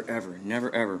 right, Kurt?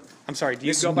 Never ever. I'm sorry. Do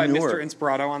you This go is by newer. Mr.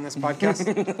 Inspirato on this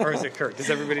podcast? Or is it Kurt? Does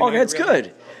everybody know? Oh, that's your real name?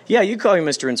 good. Yeah, you call me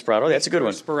Mr. Inspirato. That's a good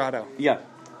one. Inspirato. Yeah.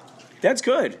 That's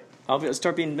good. I'll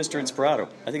start being Mr. Inspirato.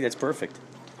 I think that's perfect.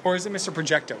 Or is it Mr.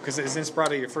 Projecto? Because is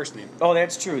Inspirato your first name? Oh,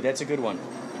 that's true. That's a good one.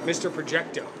 Mr.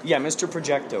 Projecto. Yeah, Mr.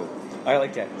 Projecto. I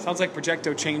like that. Sounds like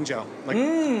Projecto Changeo. Like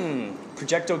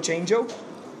Projecto Changeo?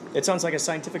 It sounds like a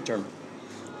scientific term.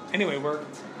 Anyway,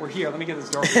 we're here. Let me get this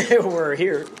door. We're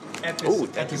here At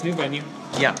this new venue.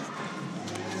 Yeah.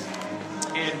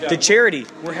 And The charity.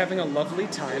 We're having a lovely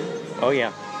time. Oh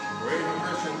yeah.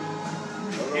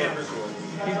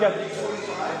 He's got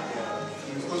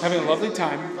having a lovely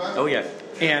time. Oh yeah.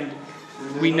 And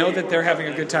we know that they're having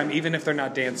a good time even if they're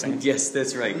not dancing. Yes,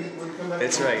 that's right.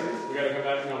 That's right. We gotta come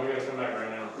back. No, we gotta come back right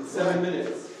now. 7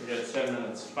 minutes. We got 7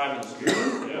 minutes. 5 minutes.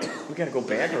 Yeah. We gotta go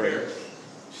back already.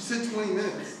 She said 20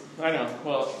 minutes. I know.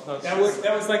 Well, That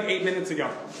was like 8 minutes ago.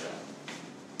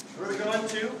 Where are we going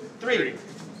to? 3.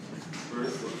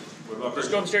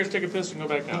 Just go upstairs, take a piss, and go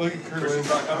back down. Christian's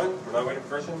not coming? We're not waiting for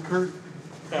Christian? Kurt.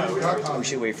 We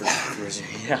should wait for.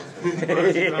 Yeah.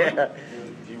 Yeah.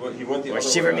 He went the other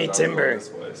shiver way. me timber. This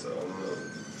way, so I don't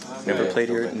know. Never played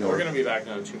here. No. We're gonna be back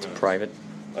now in 2 minutes. Private.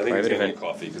 I think Private he's getting event.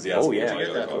 coffee because he asked Oh me yeah. to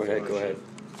get Go coffee. ahead. Go ahead.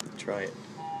 Try it.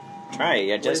 Try it.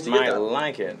 You just did you get might that?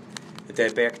 like it. At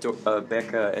that back door. At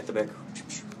the back.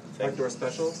 Backdoor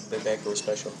special? The back door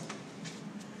special.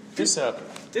 This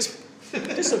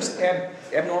looks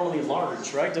abnormally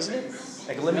large, right? Doesn't it?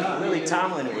 Like Lily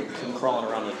Tomlin would come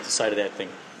crawling around the side of that thing.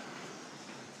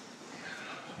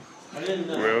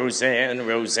 Roseanne,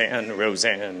 Roseanne,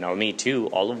 Roseanne. Now me too,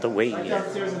 all of the way.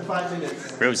 Downstairs in 5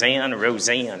 minutes. Roseanne,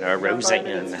 Roseanne, 5 minutes,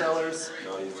 Roseanne. fellas.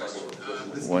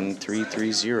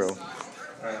 1330.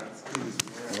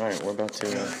 All right, we're about to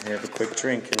have a quick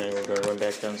drink, and then we're going to run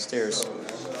back downstairs.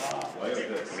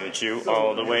 Meet you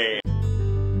all the way.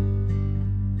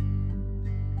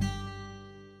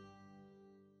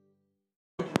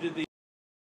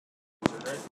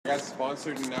 I got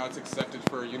sponsored and now it's accepted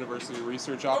for university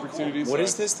research opportunities. What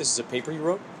is this? This is a paper you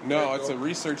wrote? No, it's a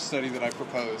research study that I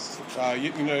proposed.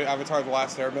 You know Avatar: The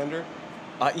Last Airbender?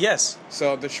 Yes.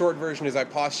 So the short version is I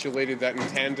postulated that in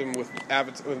tandem with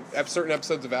certain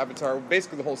episodes of Avatar,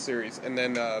 basically the whole series, and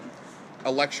then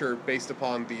a lecture based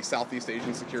upon the Southeast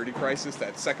Asian security crisis,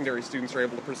 that secondary students are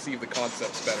able to perceive the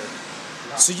concepts better.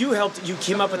 So you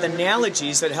came up with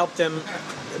analogies that helped them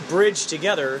bridge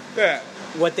together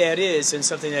what that is and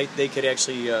something that they could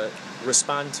actually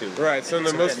respond to. Right, so in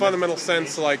the most fundamental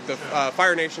sense, like the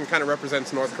Fire Nation kind of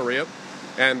represents North Korea,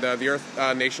 and the Earth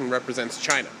Nation represents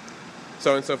China.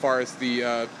 So insofar as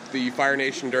the Fire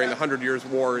Nation during the 100 Years'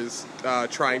 War is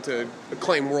trying to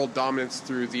claim world dominance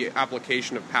through the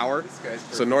application of power.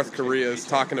 So North Korea is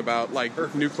talking about like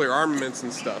nuclear armaments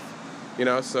and stuff. You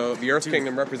know, so the Earth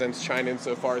Kingdom represents China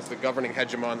insofar as the governing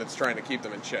hegemon that's trying to keep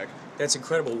them in check. That's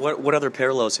incredible. What other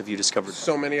parallels have you discovered?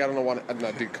 So many, I don't know what.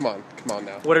 No, dude, come on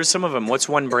now. What are some of them? What's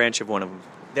one branch of one of them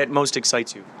that most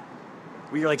excites you?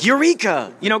 Where you're like,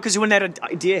 Eureka! You know, because when that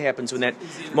idea happens, when that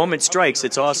moment strikes,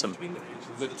 it's awesome. Can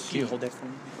you hold that for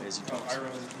me?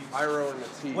 Iroh and the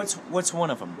T. What's one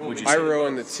of them? Would you say? Iroh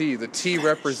and the T. The T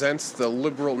represents the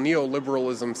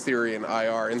neoliberalism theory in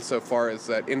IR, insofar as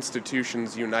that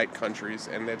institutions unite countries,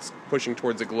 and it's pushing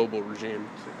towards a global regime.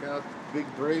 Check out Big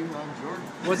Brain on Jordan.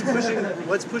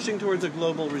 What's pushing towards a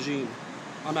global regime?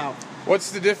 I'm out.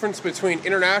 What's the difference between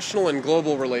international and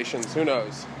global relations? Who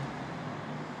knows?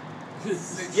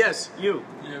 Yes, you.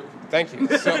 Thank you.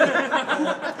 So,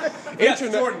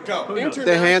 Jordan, go.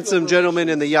 The handsome gentleman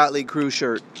in the Yacht League crew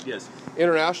shirt. Yes.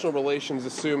 International relations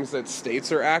assumes that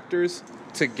states are actors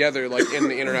together, like in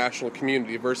the international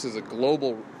community, versus a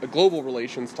global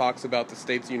relations talks about the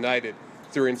states united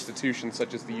through institutions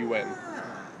such as the UN.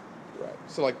 Right.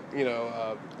 So, like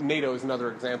NATO is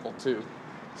another example too.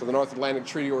 So the North Atlantic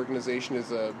Treaty Organization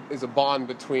is a bond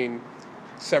between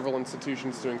several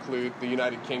institutions to include the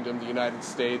United Kingdom, the United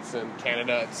States, and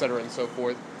Canada, etc., and so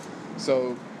forth.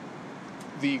 So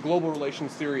the global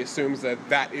relations theory assumes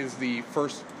that is the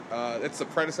first, it's the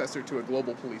predecessor to a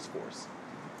global police force.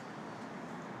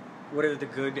 What are the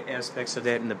good aspects of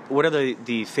that, and what are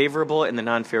the favorable and the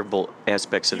non-favorable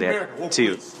aspects of that to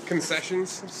you?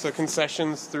 Concessions. So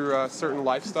concessions through certain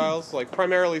lifestyles, like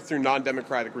primarily through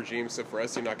non-democratic regimes. So for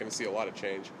us, you're not going to see a lot of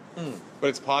change. But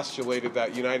it's postulated that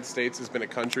the United States has been a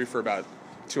country for about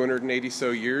 280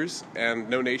 so years, and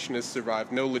no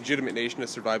legitimate nation has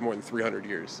survived more than 300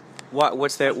 years.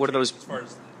 What's that? What are those?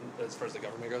 As far as the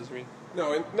government goes, you mean?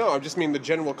 No, I just mean the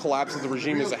general collapse of the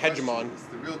regime as a hegemon.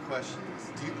 The real question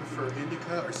is, do you prefer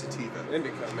indica or sativa?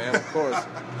 Indica, man, of course.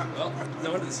 Well,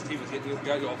 no wonder the sativas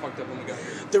got you all fucked up when we got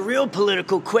here. The real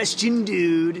political question,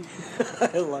 dude.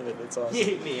 I love it. That's awesome.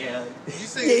 Yeah, man. Did you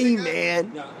say indica?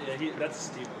 Man. No, yeah, that's a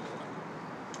sativa.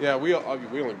 Yeah, we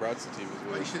only brought sativas.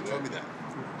 Well, you should have told me that.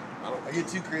 I get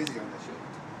too crazy on that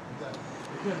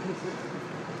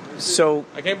shit. So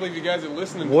I can't believe you guys are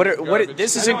listening. What to are, what?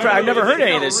 This is incredible. I've never heard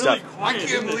any of this stuff. I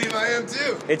can't believe I am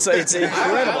too. It's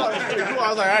incredible. I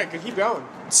was like, all right, keep going.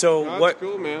 So No, what?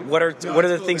 cool, man. What are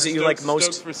the things that you like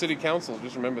most? Stoked for city council.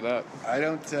 Just remember that. I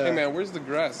don't. Hey man, where's the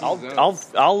grass?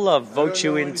 I'll vote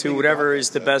you into whatever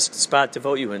is the best spot to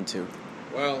vote you into.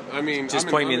 Well, I mean, Just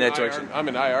point me in that direction. I'm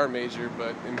an IR major,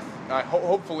 but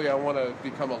hopefully I want to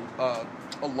become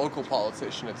a local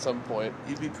politician at some point.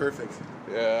 You'd be perfect.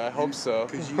 Yeah, I hope so.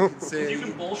 Because you could say.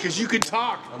 Because you could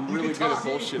talk. I'm really good at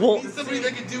bullshit. Well, somebody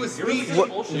that could do a speech. You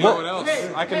know what else?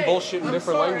 I can bullshit in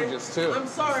different languages too. I'm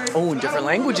sorry. Oh, in different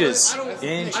languages.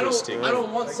 Interesting. I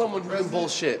don't want someone who can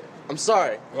bullshit. I'm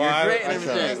sorry. Well, You're great and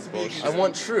everything. I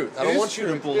want truth. I don't want you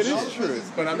to bullshit. It is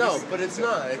truth, but but it's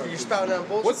not. If you're spouting out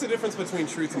bullshit. What's the difference between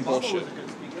truth and bullshit?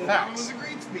 Facts.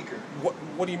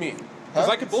 What do you mean? Because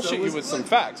I could bullshit you with some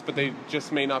facts, but they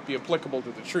just may not be applicable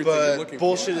to the truth that you're looking But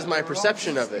bullshit is my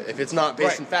perception of it. If it's not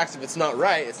based in facts, if it's not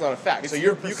right, it's not a fact. So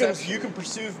you can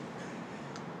perceive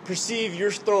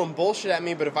you're throwing bullshit at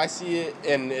me, but if I see it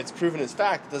and it's proven as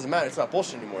fact, it doesn't matter. It's not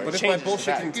bullshit anymore. But if my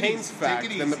bullshit contains fact,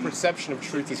 then the perception of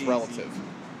truth is relative.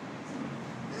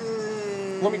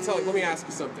 Let me ask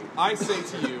you something. I say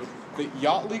to you that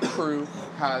Yachtly Crew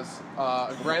has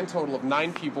a grand total of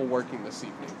 9 people working this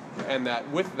evening, and that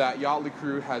with that, Yachtly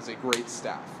Crew has a great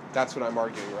staff. That's what I'm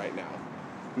arguing right now.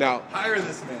 Now, hire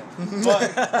this man.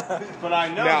 But I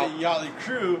know that Yachtly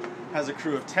Crew has a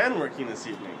crew of 10 working this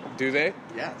evening. Do they?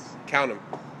 Yes. Count them.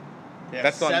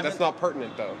 That's not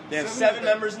pertinent though. They have 7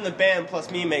 members in the band, plus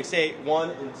me makes 8. 1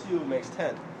 and 2 makes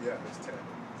 10. Yeah, it's 10.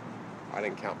 I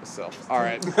didn't count myself. All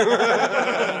right.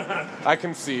 I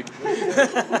concede.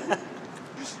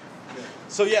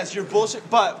 So yes, you're bullshit,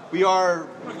 but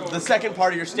the second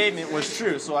part of your statement was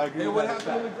true, so I agree Hey, with what that.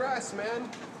 happened to the grass, man?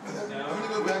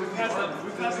 We've passed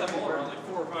that ball around like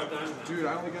 4 or 5 times. Dude,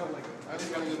 I only got into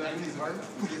that piece of art.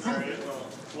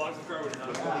 Lots of throw it now.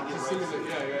 As soon as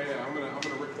yeah. I'm gonna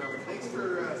rip down the Thanks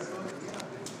for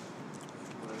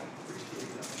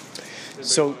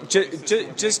So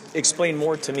just explain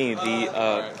more to me the.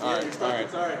 All right.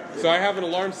 So I have an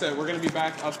alarm set. We're gonna be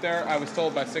back up there. I was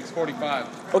told by 6:45.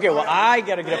 Okay, well I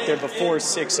gotta get up there before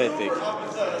 6, I think.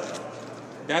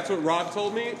 That's what Rob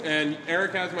told me, and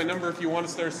Eric has my number if you want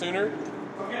us there sooner.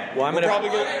 Well, I'm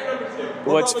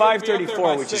Well, it's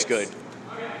 5:34, which is good.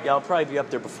 Yeah, I'll probably be up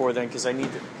there before then because I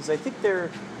think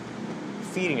they're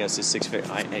feeding us at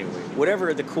 6:50. Anyway,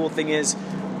 whatever the cool thing is,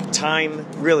 time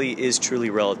really is truly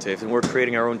relative, and we're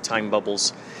creating our own time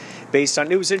bubbles based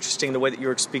on. It was interesting the way that you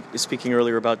were speaking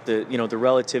earlier about the the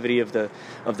relativity of the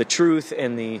truth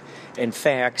and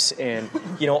facts and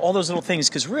all those little things,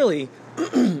 because really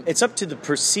it's up to the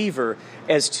perceiver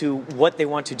as to what they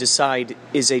want to decide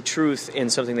is a truth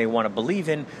and something they want to believe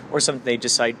in, or something they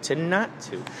decide to not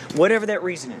to. Whatever that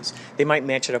reason is, they might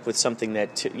match it up with something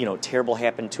that terrible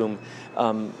happened to them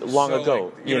long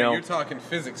ago. Like, you're talking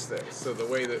physics then. So the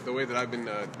way that I've been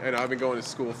and I've been going to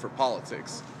school for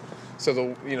politics. So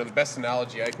the best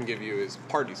analogy I can give you is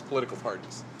political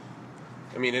parties.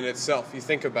 I mean, in itself, you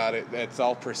think about it, it's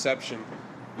all perception.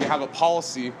 You have a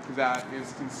policy that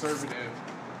is conservative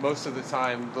most of the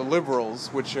time. The liberals,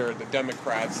 which are the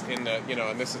Democrats, and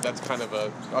that's kind of a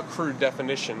crude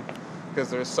definition because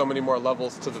there's so many more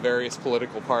levels to the various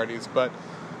political parties. But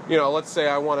let's say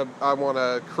I want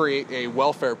to create a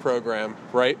welfare program,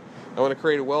 right? I want to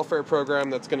create a welfare program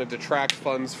that's going to detract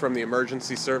funds from the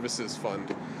emergency services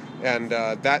fund. And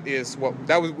that's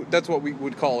what we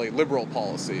would call a liberal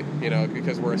policy,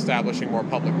 because we're establishing more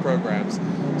public programs.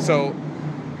 So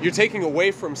you're taking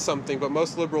away from something, but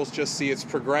most liberals just see it's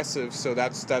progressive, so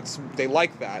that's they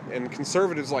like that. And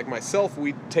conservatives like myself,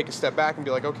 we take a step back and be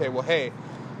like, okay, well, hey,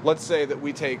 let's say that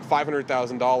we take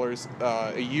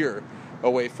 $500,000 a year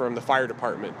away from the fire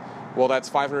department. Well,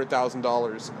 that's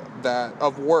 $500,000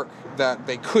 of work that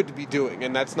they could be doing,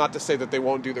 and that's not to say that they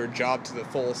won't do their job to the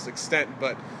fullest extent,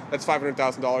 but that's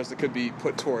 $500,000 that could be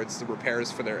put towards the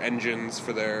repairs for their engines,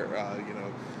 for their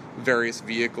various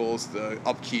vehicles, the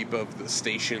upkeep of the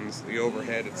stations, the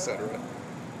overhead, etc.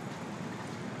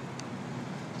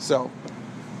 So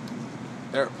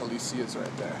there, Alicia is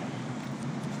right there.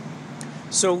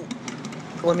 So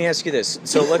let me ask you this.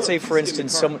 So let's say, for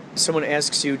instance, someone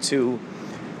asks you to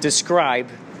describe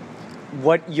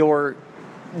what your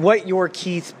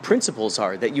key principles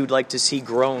are that you'd like to see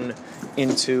grown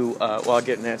into. Well, I'll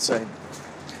get in that side.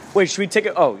 Wait, should we take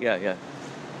it? Oh, yeah.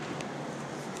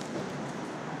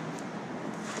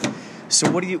 So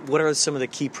what are some of the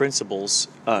key principles?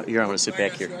 Here, I'm going to sit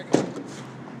back here.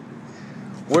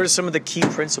 what are some of the key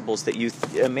principles that you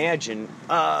imagine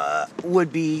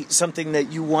would be something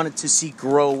that you wanted to see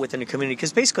grow within a community?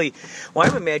 Because basically, what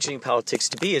I'm imagining politics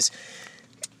to be is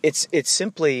it's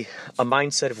simply a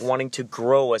mindset of wanting to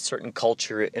grow a certain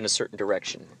culture in a certain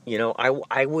direction. You know,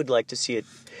 I would like to see it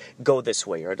go this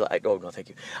way, or thank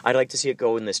you. I'd like to see it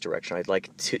go in this direction. I'd like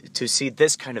to see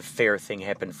this kind of fair thing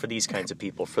happen for these kinds of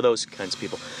people, for those kinds of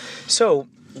people. So,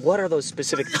 what are those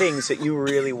specific things that you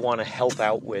really want to help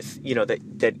out with? You know,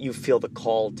 that you feel the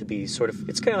call to be sort of.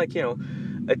 It's kind of like, you know,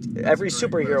 every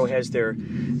superhero has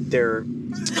their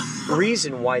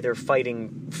reason why they're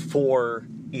fighting for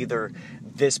either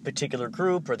this particular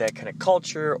group or that kind of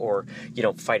culture, or, you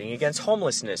know, fighting against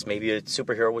homelessness. Maybe a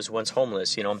superhero was once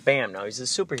homeless, you know, and bam, now he's a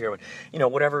superhero. You know,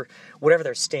 whatever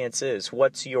their stance is.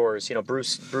 What's yours? You know,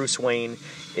 Bruce Wayne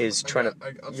is trying to.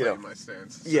 I'll tell you my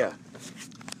stance. Yeah.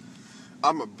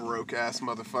 I'm a broke ass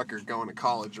motherfucker going to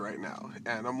college right now,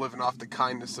 and I'm living off the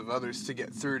kindness of others to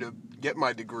get through to get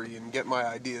my degree and get my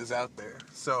ideas out there.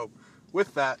 So,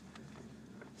 with that,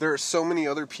 there are so many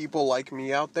other people like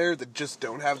me out there that just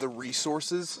don't have the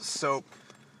resources. So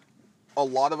a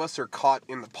lot of us are caught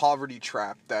in the poverty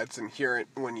trap that's inherent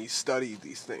when you study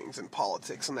these things in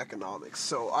politics and economics.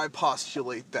 So I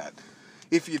postulate that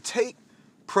if you take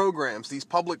programs, these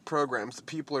public programs that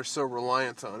people are so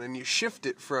reliant on, and you shift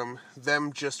it from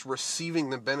them just receiving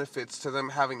the benefits to them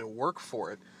having to work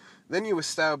for it, then you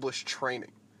establish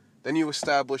training. Then you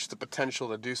establish the potential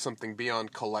to do something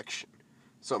beyond collection.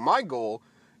 So my goal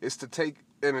is to take,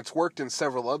 and it's worked in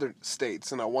several other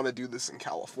states, and I want to do this in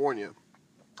California,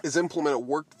 is implement a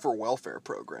work for welfare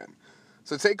program.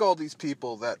 So take all these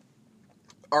people that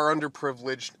are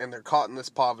underprivileged and they're caught in this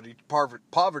poverty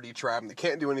trap and they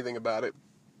can't do anything about it.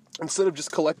 Instead of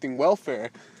just collecting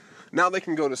welfare, now they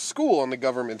can go to school on the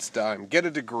government's dime, get a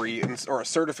degree or a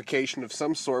certification of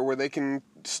some sort where they can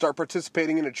start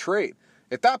participating in a trade.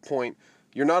 At that point,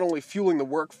 you're not only fueling the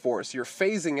workforce, you're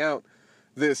phasing out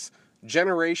this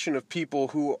generation of people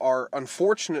who are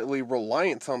unfortunately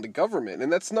reliant on the government,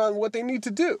 and that's not what they need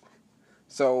to do.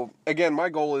 So, again, my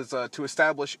goal is to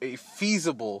establish a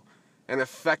feasible and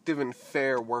effective and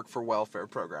fair work for welfare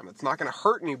program. It's not going to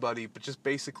hurt anybody, but just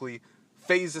basically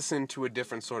phase us into a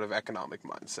different sort of economic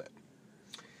mindset.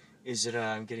 Is it,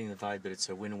 I'm getting the vibe that it's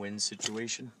a win-win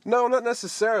situation? No, not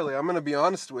necessarily. I'm going to be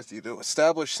honest with you. To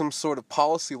establish some sort of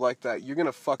policy like that, you're going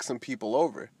to fuck some people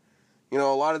over. You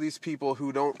know, a lot of these people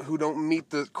who don't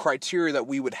meet the criteria that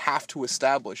we would have to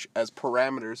establish as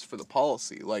parameters for the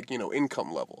policy, like, you know,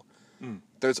 income level.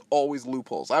 There's always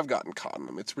loopholes. I've gotten caught in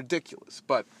them. It's ridiculous.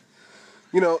 But,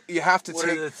 you know, you have to What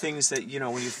are the things that, you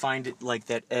know, when you find it like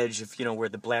that edge of, you know, where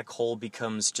the black hole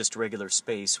becomes just regular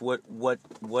space, where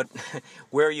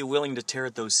are you willing to tear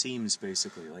at those seams,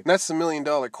 basically? Like, that's the $1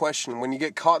 million question. When you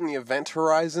get caught in the event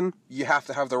horizon, you have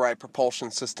to have the right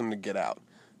propulsion system to get out.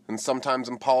 And sometimes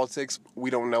in politics, we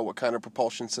don't know what kind of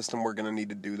propulsion system we're going to need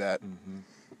to do that. Mm-hmm.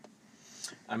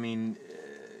 I mean,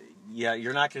 yeah,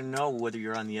 you're not going to know whether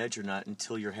you're on the edge or not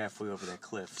until you're halfway over that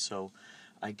cliff. So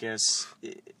I guess,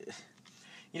 you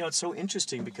know, it's so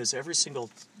interesting because every single,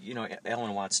 you know,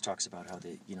 Alan Watts talks about how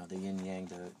the yin-yang,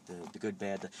 the good,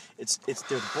 bad,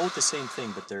 they're both the same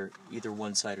thing, but they're either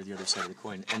one side or the other side of the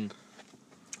coin. And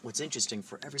what's interesting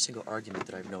for every single argument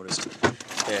that I've noticed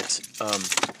that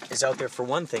is out there, for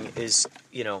one thing, is,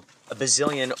 you know, a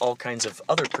bazillion all kinds of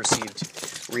other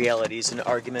perceived realities and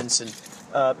arguments and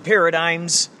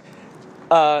paradigms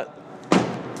that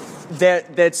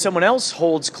someone else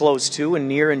holds close to and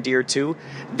near and dear to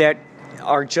that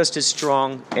are just as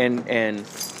strong and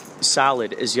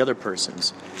solid as the other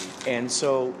person's. And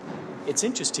so it's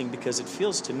interesting because it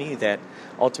feels to me that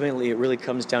ultimately it really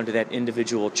comes down to that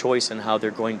individual choice and how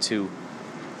they're going to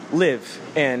live,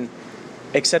 and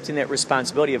accepting that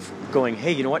responsibility of going,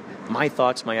 hey, you know what? My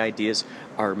thoughts, my ideas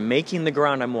are making the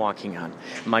ground I'm walking on.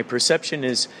 My perception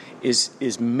is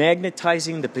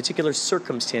magnetizing the particular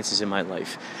circumstances in my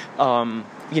life,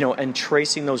 you know, and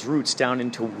tracing those roots down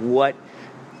into what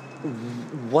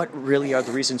really are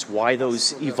the reasons why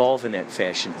those evolve in that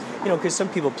fashion. You know, because some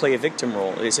people play a victim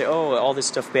role. They say, oh, all this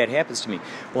stuff bad happens to me.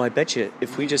 Well, I bet you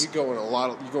if we just... You go into a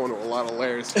lot of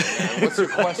layers here, man. What's your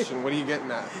question? What are you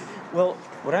getting at? Well,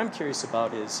 what I'm curious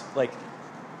about is, like,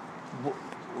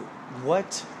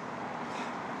 what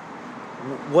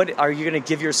are you going to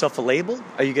give yourself a label?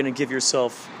 Are you going to give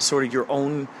yourself sort of your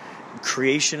own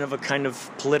creation of a kind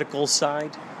of political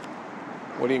side?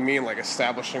 What do you mean, like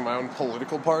establishing my own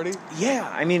political party? Yeah,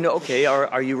 I mean, okay,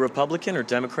 are you Republican or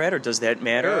Democrat, or does that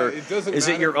matter? Or it doesn't is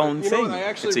matter, it your own thing? I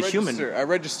actually I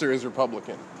register as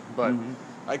Republican, but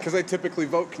because I typically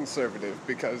vote conservative,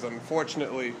 because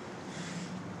unfortunately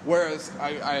Whereas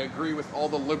I agree with all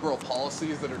the liberal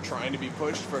policies that are trying to be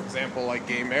pushed. For example, like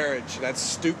gay marriage. That's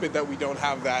stupid that we don't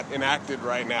have that enacted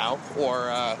right now.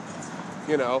 Or,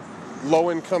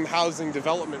 low-income housing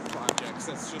development projects.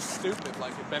 That's just stupid.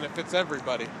 Like, it benefits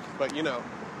everybody. But,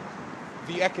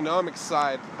 the economic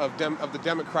side of the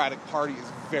Democratic Party is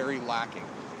very lacking.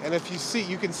 And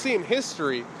you can see in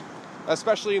history,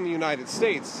 especially in the United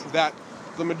States, that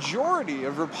the majority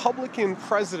of Republican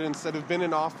presidents that have been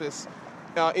in office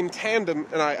in tandem,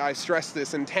 and I stress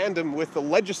this, in tandem with the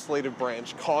legislative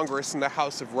branch, Congress and the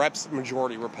House of Reps,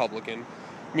 majority Republican,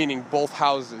 meaning both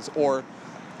houses, or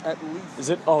at least... Is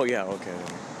it? Oh, yeah, okay.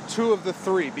 2 of the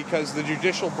 3, because the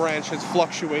judicial branch has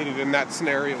fluctuated in that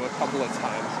scenario a couple of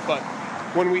times. But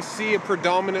when we see a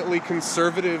predominantly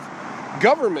conservative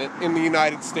government in the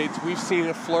United States, we've seen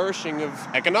a flourishing of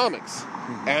economics.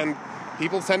 Mm-hmm. And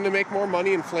people tend to make more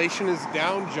money, inflation is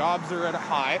down, jobs are at a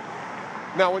high.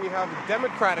 Now, when you have a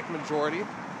Democratic majority,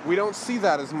 we don't see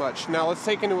that as much. Now, let's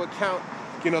take into account,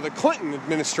 the Clinton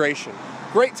administration.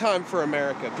 Great time for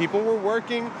America. People were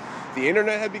working, the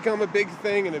internet had become a big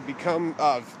thing, and it had become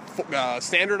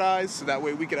standardized, so that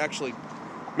way we could actually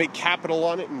make capital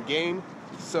on it and gain.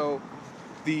 So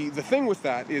the thing with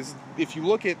that is, if you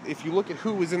look at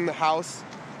who was in the House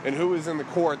and who was in the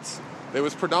courts, it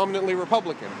was predominantly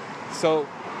Republican. So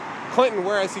Clinton,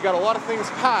 whereas he got a lot of things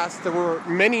passed, there were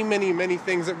many, many, many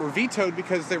things that were vetoed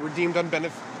because they were deemed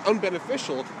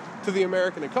unbeneficial to the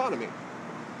American economy.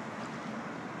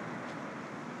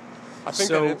 I think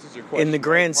that answers your question. In the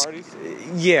grand,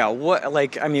 yeah. What,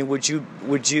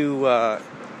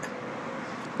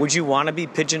 would you want to be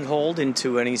pigeonholed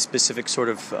into any specific sort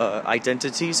of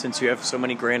identity, since you have so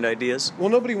many grand ideas? Well,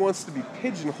 nobody wants to be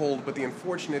pigeonholed, but the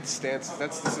unfortunate stance,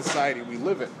 that's the society we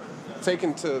live in. Take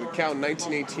into account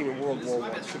 1918 and World War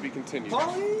I, to be continued.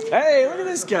 Hey, look at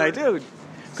this guy, dude.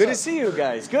 Good to see you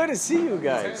guys. Good to see you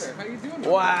guys. How you doing?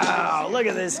 Wow, look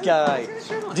at this guy.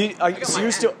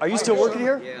 Are you still working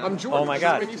here? I'm Jordan. Oh my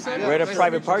God, we're at a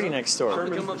private party next door.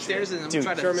 Come upstairs and Dude,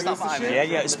 try to stop by, man.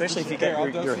 Yeah, especially if you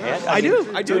got your hat. I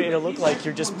do. It'll look like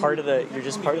you're just part of the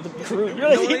crew. You're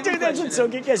like, dude, that's so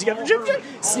good. Guys, you got to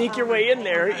sneak your way in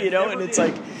there, and it's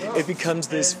like it becomes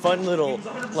this fun little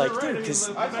dude, because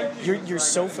you're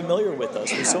so familiar with us.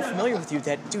 We're so familiar with you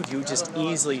that, dude, you just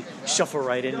easily shuffle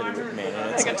right into it, man.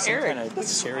 And it's like some kind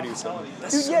of charity or something.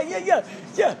 Dude,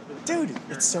 yeah. Dude,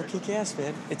 it's so kick-ass,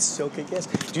 man. It's so kick-ass.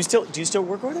 Do you still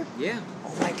work over there? Yeah.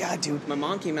 Oh my God, dude. My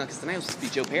mom came out because tonight was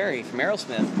supposed to be Joe Perry from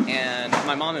Aerosmith, and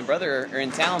my mom and brother are in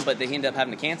town, but they ended up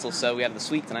having to cancel, so we have the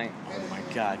suite tonight. Oh my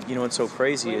God. You know what's so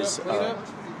crazy is... the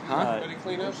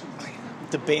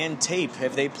band Tape,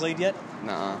 have they played yet?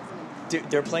 Nuh-uh.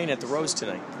 They're playing at the Rose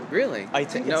tonight. Really? I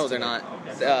think no, they're not.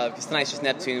 Because tonight's just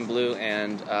Neptune, Blue,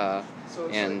 and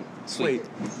Sweet. Wait.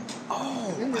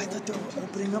 Oh, I thought they were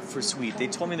opening up for Sweet. They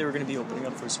told me they were going to be opening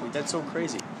up for Sweet. That's so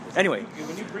crazy. Anyway,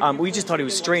 we just thought it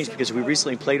was strange because we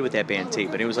recently played with that band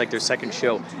Tape, and it was like their second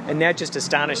show, and that just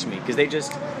astonished me because they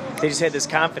just had this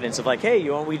confidence of like, hey,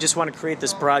 we just want to create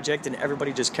this project, and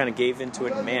everybody just kind of gave into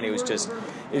it. And man, it was just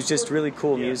really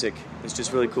cool music. It's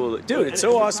just really cool, dude. It's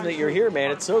so awesome that you're here,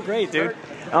 man. It's so great, dude.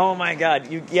 Oh my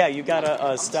God, you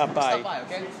gotta stop by. Stop by,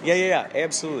 okay? Yeah,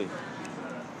 absolutely.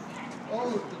 Oh,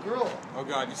 the girl. Oh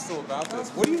God, you still about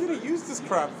this? What are you gonna use this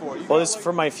crap for? Well, this is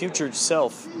for my future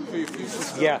self. For your future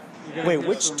self? Yeah. Wait,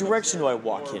 which direction do I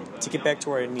walk in to get back to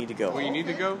where I need to go? Where you need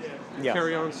to go? Yeah.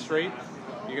 Carry on straight.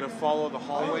 You're going to follow the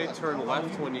hallway, turn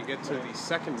left when you get to the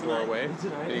second doorway,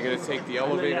 and you're going to take the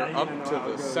elevator up to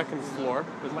the second floor,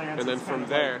 and then from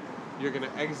there, you're going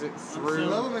to exit through to the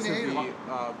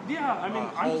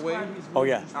hallway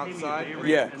outside.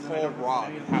 Yeah. Call Rob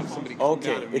and have somebody come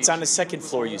down and meet It's on the second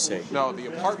floor, you say? No, the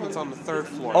apartment's on the third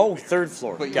floor. Oh, third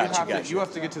floor. But Gotcha. you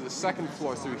have to get to the second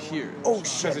floor through here. Oh,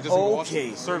 shit. Because it doesn't go up,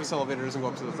 the service elevator doesn't go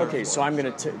up to the third floor. So I'm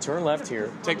going to turn left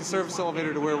here. Take the service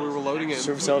elevator to where we were loading in.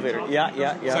 Service elevator.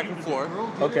 Yeah. Second floor.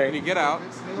 Okay. And you get out,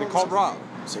 and then call Rob.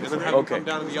 And then have him come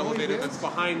down to the elevator that's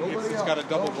behind it. It's got a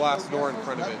double glass door in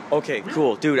front of it. Okay,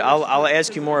 cool. Dude, I'll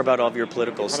ask you more about all of your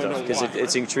political stuff because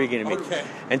it's intriguing to me. Okay.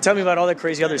 And tell me about all that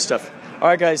crazy other stuff. All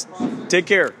right, guys. Take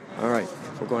care. All right.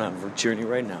 We're going on a journey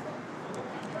right now.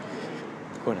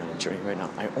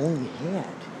 I only had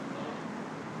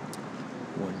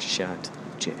one shot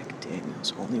of Jack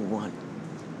Daniels. Only one.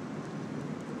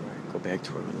 All right, go back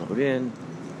to where we load in.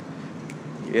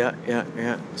 Yeah.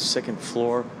 Second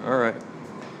floor. All right.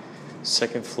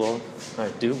 Second floor. I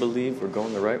do believe we're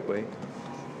going the right way.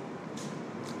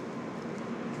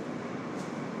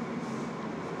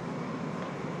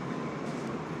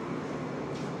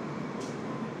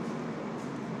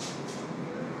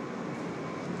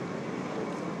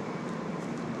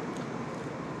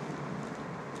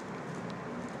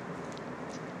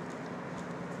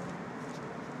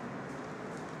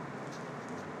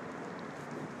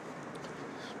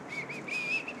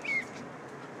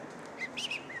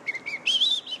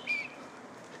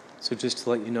 So just to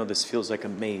let you know, this feels like a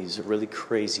maze, a really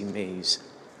crazy maze.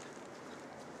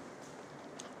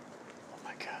 Oh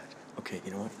my God. Okay,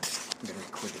 you know what? I'm gonna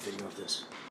record the video of this.